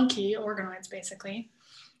that the monkey organoids basically,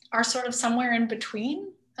 are sort of somewhere in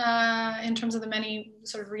between in terms of the many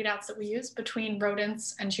sort of readouts that we use between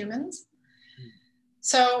rodents and humans.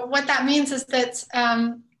 So what that means is that,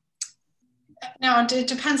 now it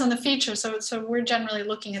depends on the feature. So we're generally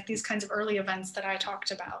looking at these kinds of early events that I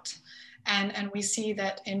talked about. And we see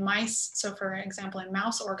that in mice, so for example, in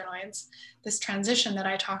mouse organoids, this transition that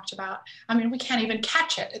I talked about, I mean, we can't even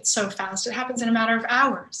catch it. It's so fast. It happens in a matter of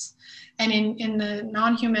hours. And in the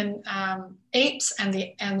non-human apes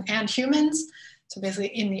and humans, so basically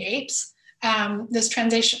in the apes, this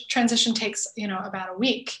transition takes, about a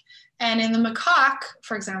week. And in the macaque,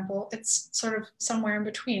 for example, it's sort of somewhere in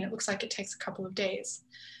between. It looks like it takes a couple of days.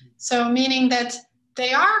 So meaning that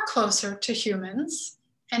they are closer to humans,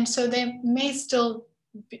 and so they may still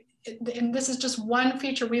be, and this is just one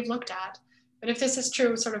feature we've looked at, but if this is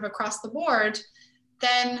true sort of across the board,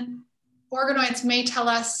 then organoids may tell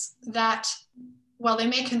us that, well, they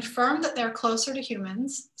may confirm that they're closer to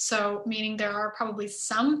humans, so meaning there are probably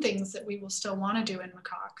some things that we will still want to do in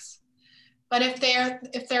macaques. But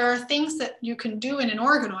if there are things that you can do in an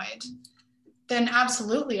organoid, then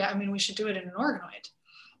absolutely, I mean, we should do it in an organoid.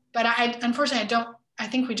 But unfortunately, I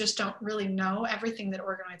think we just don't really know everything that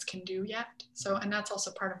organoids can do yet. So, and that's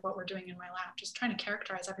also part of what we're doing in my lab, just trying to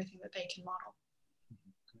characterize everything that they can model.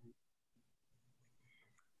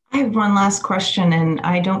 I have one last question, and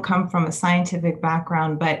I don't come from a scientific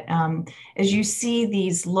background, but as you see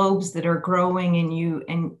these lobes that are growing in you,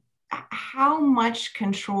 and how much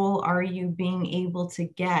control are you being able to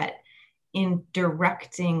get in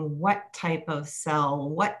directing what type of cell,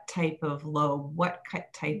 what type of lobe, what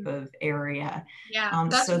type of area? Yeah,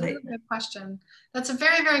 that's a really good question. That's a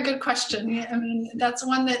very, very good question. I mean, that's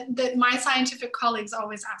one that my scientific colleagues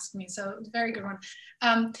always ask me, so it's a very good one.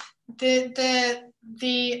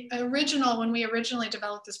 The original, when we originally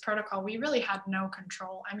developed this protocol, we really had no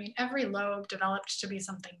control. I mean, every lobe developed to be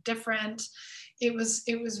something different. It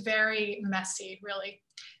was very messy, really.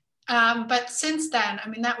 But since then, I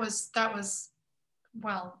mean, that was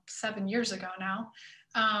well, 7 years ago now.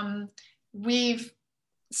 We've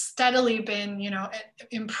steadily been,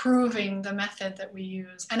 improving the method that we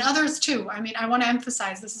use, and others too. I mean, I want to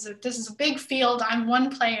emphasize this is a big field. I'm one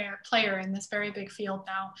player in this very big field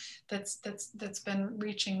now that's been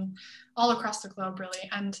reaching all across the globe, really.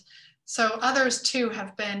 And so others too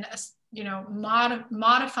have been,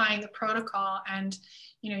 modifying the protocol and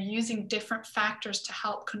using different factors to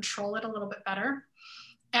help control it a little bit better.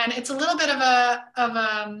 And it's a little bit of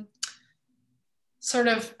a sort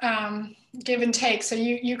of give and take. So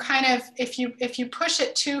you kind of, if you push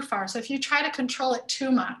it too far, so if you try to control it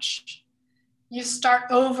too much, you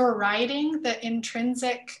start overriding the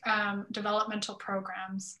intrinsic developmental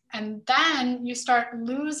programs, and then you start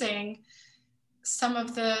losing some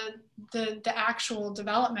of the actual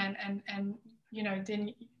development, and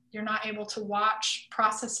then you're not able to watch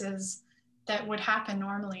processes that would happen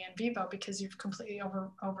normally in vivo because you've completely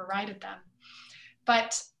overridden them.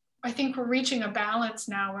 But I think we're reaching a balance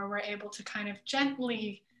now where we're able to kind of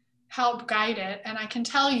gently help guide it. And I can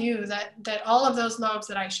tell you that all of those lobes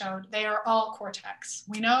that I showed, they are all cortex.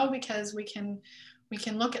 We know because we can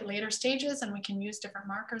look at later stages and we can use different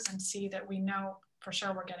markers and see that we know for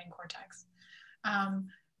sure we're getting cortex. And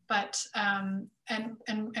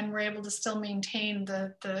we're able to still maintain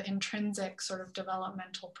the intrinsic sort of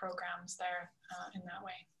developmental programs there in that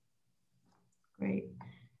way. Great.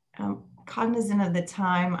 Cognizant of the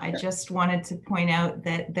time, I just wanted to point out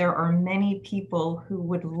that there are many people who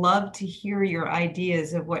would love to hear your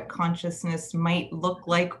ideas of what consciousness might look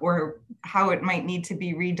like or how it might need to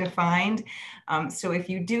be redefined. So if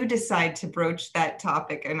you do decide to broach that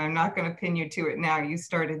topic, and I'm not going to pin you to it now, you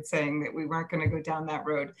started saying that we weren't going to go down that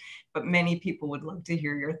road, but many people would love to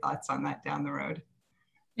hear your thoughts on that down the road.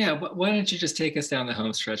 Yeah, why don't you just take us down the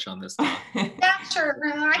home stretch on this topic? Yeah, sure.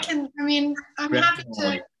 I'm happy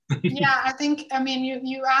to. Yeah, I think,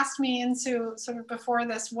 you asked me into sort of before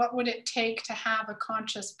this, what would it take to have a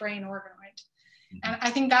conscious brain organoid? And I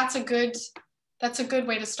think that's a good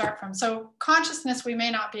way to start from. So consciousness, we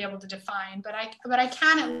may not be able to define, but I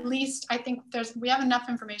can at least, I think we have enough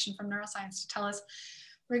information from neuroscience to tell us,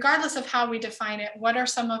 regardless of how we define it, what are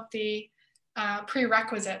some of the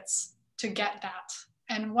prerequisites to get that?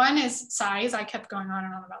 And one is size. I kept going on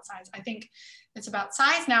and on about size. I think it's about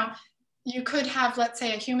size. Now, you could have, let's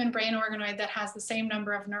say, a human brain organoid that has the same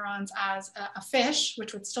number of neurons as a fish,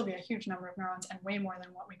 which would still be a huge number of neurons and way more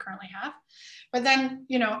than what we currently have. But then,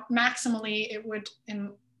 maximally it would,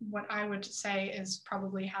 in what I would say, is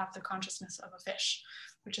probably have the consciousness of a fish,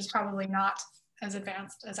 which is probably not as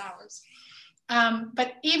advanced as ours.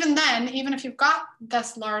 But even then, even if you've got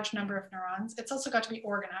this large number of neurons, it's also got to be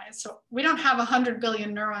organized. So we don't have 100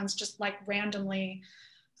 billion neurons just like randomly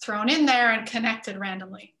thrown in there and connected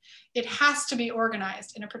randomly. It has to be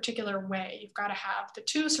organized in a particular way. You've got to have the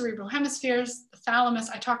two cerebral hemispheres, the thalamus,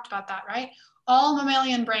 I talked about that, right? All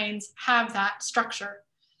mammalian brains have that structure.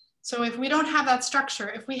 So if we don't have that structure,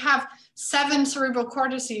 if we have 7 cerebral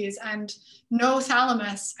cortices and no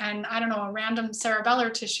thalamus and, I don't know, a random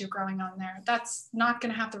cerebellar tissue growing on there, that's not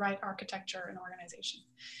going to have the right architecture and organization.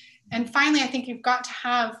 And finally, I think you've got to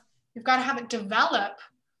have it develop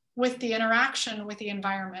with the interaction with the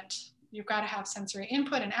environment. You've got to have sensory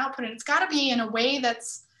input and output, and it's got to be in a way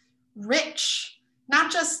that's rich,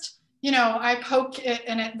 not just, I poke it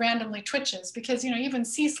and it randomly twitches, because, even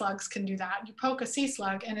sea slugs can do that. You poke a sea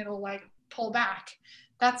slug and it'll like pull back.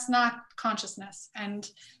 That's not consciousness.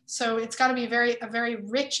 And so it's got to be a very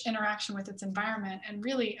rich interaction with its environment. And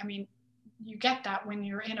really, you get that when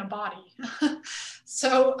you're in a body.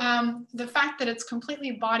 So the fact that it's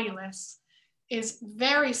completely bodiless is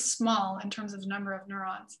very small in terms of the number of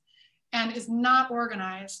neurons and is not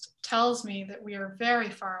organized tells me that we are very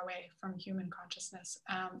far away from human consciousness,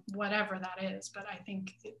 whatever that is. But I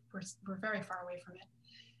think we're very far away from it.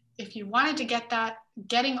 If you wanted to get that,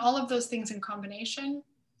 getting all of those things in combination,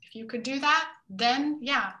 if you could do that, then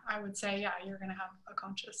yeah, I would say, yeah, you're going to have a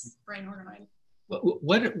conscious brain organoid.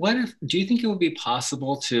 What if, do you think it would be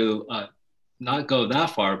possible to not go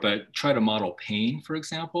that far, but try to model pain, for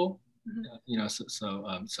example?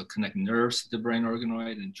 Mm-hmm. So connect nerves to the brain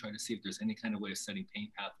organoid and try to see if there's any kind of way of setting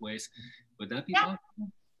pain pathways. Would that be possible?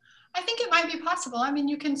 I think it might be possible.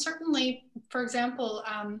 You can certainly, for example,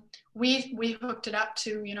 we hooked it up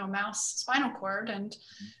to, mouse spinal cord, and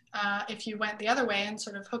if you went the other way and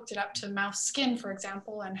sort of hooked it up to mouse skin, for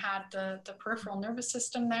example, and had the peripheral nervous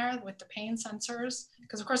system there with the pain sensors,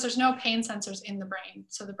 because of course there's no pain sensors in the brain.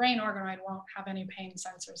 So the brain organoid won't have any pain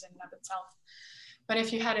sensors in and of itself. But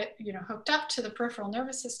if you had it, hooked up to the peripheral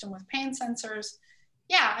nervous system with pain sensors,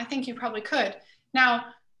 yeah, I think you probably could. Now,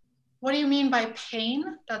 what do you mean by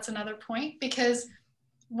pain? That's another point, because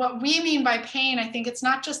what we mean by pain, I think it's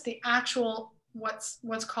not just the actual, what's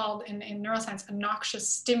called in neuroscience, a noxious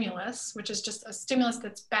stimulus, which is just a stimulus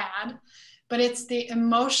that's bad, but it's the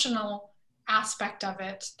emotional aspect of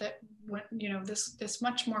it that, this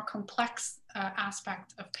much more complex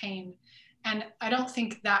aspect of pain. And I don't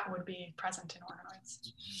think that would be present in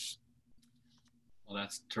organoids. Well,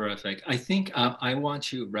 that's terrific. I think I want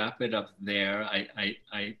to wrap it up there.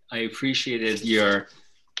 I appreciated your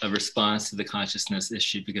response to the consciousness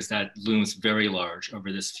issue, because that looms very large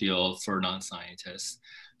over this field for non-scientists.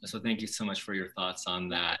 So thank you so much for your thoughts on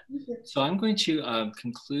that. So I'm going to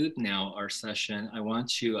conclude now our session. I want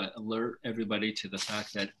to alert everybody to the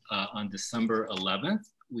fact that on December 11th,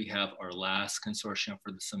 we have our last consortium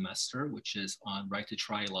for the semester, which is on right to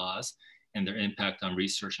try laws and their impact on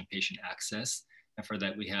research and patient access. And for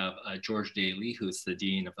that, we have George Daly, who's the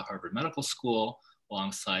Dean of the Harvard Medical School,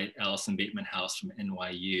 alongside Allison Bateman House from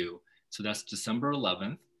NYU. So that's December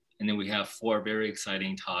 11th. And then we have 4 very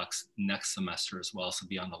exciting talks next semester as well, so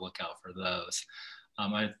be on the lookout for those.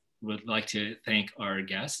 I would like to thank our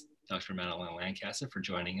guest, Dr. Madeline Lancaster, for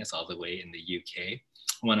joining us all the way in the UK.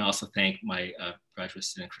 I want to also thank my graduate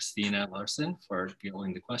student, Christina Larson, for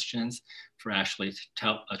fielding the questions, for Ashley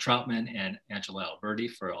Troutman and Angela Alberti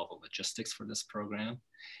for all the logistics for this program.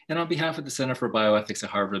 And on behalf of the Center for Bioethics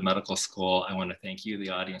at Harvard Medical School, I want to thank you,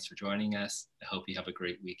 the audience, for joining us. I hope you have a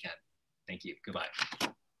great weekend. Thank you. Goodbye.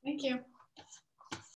 Thank you.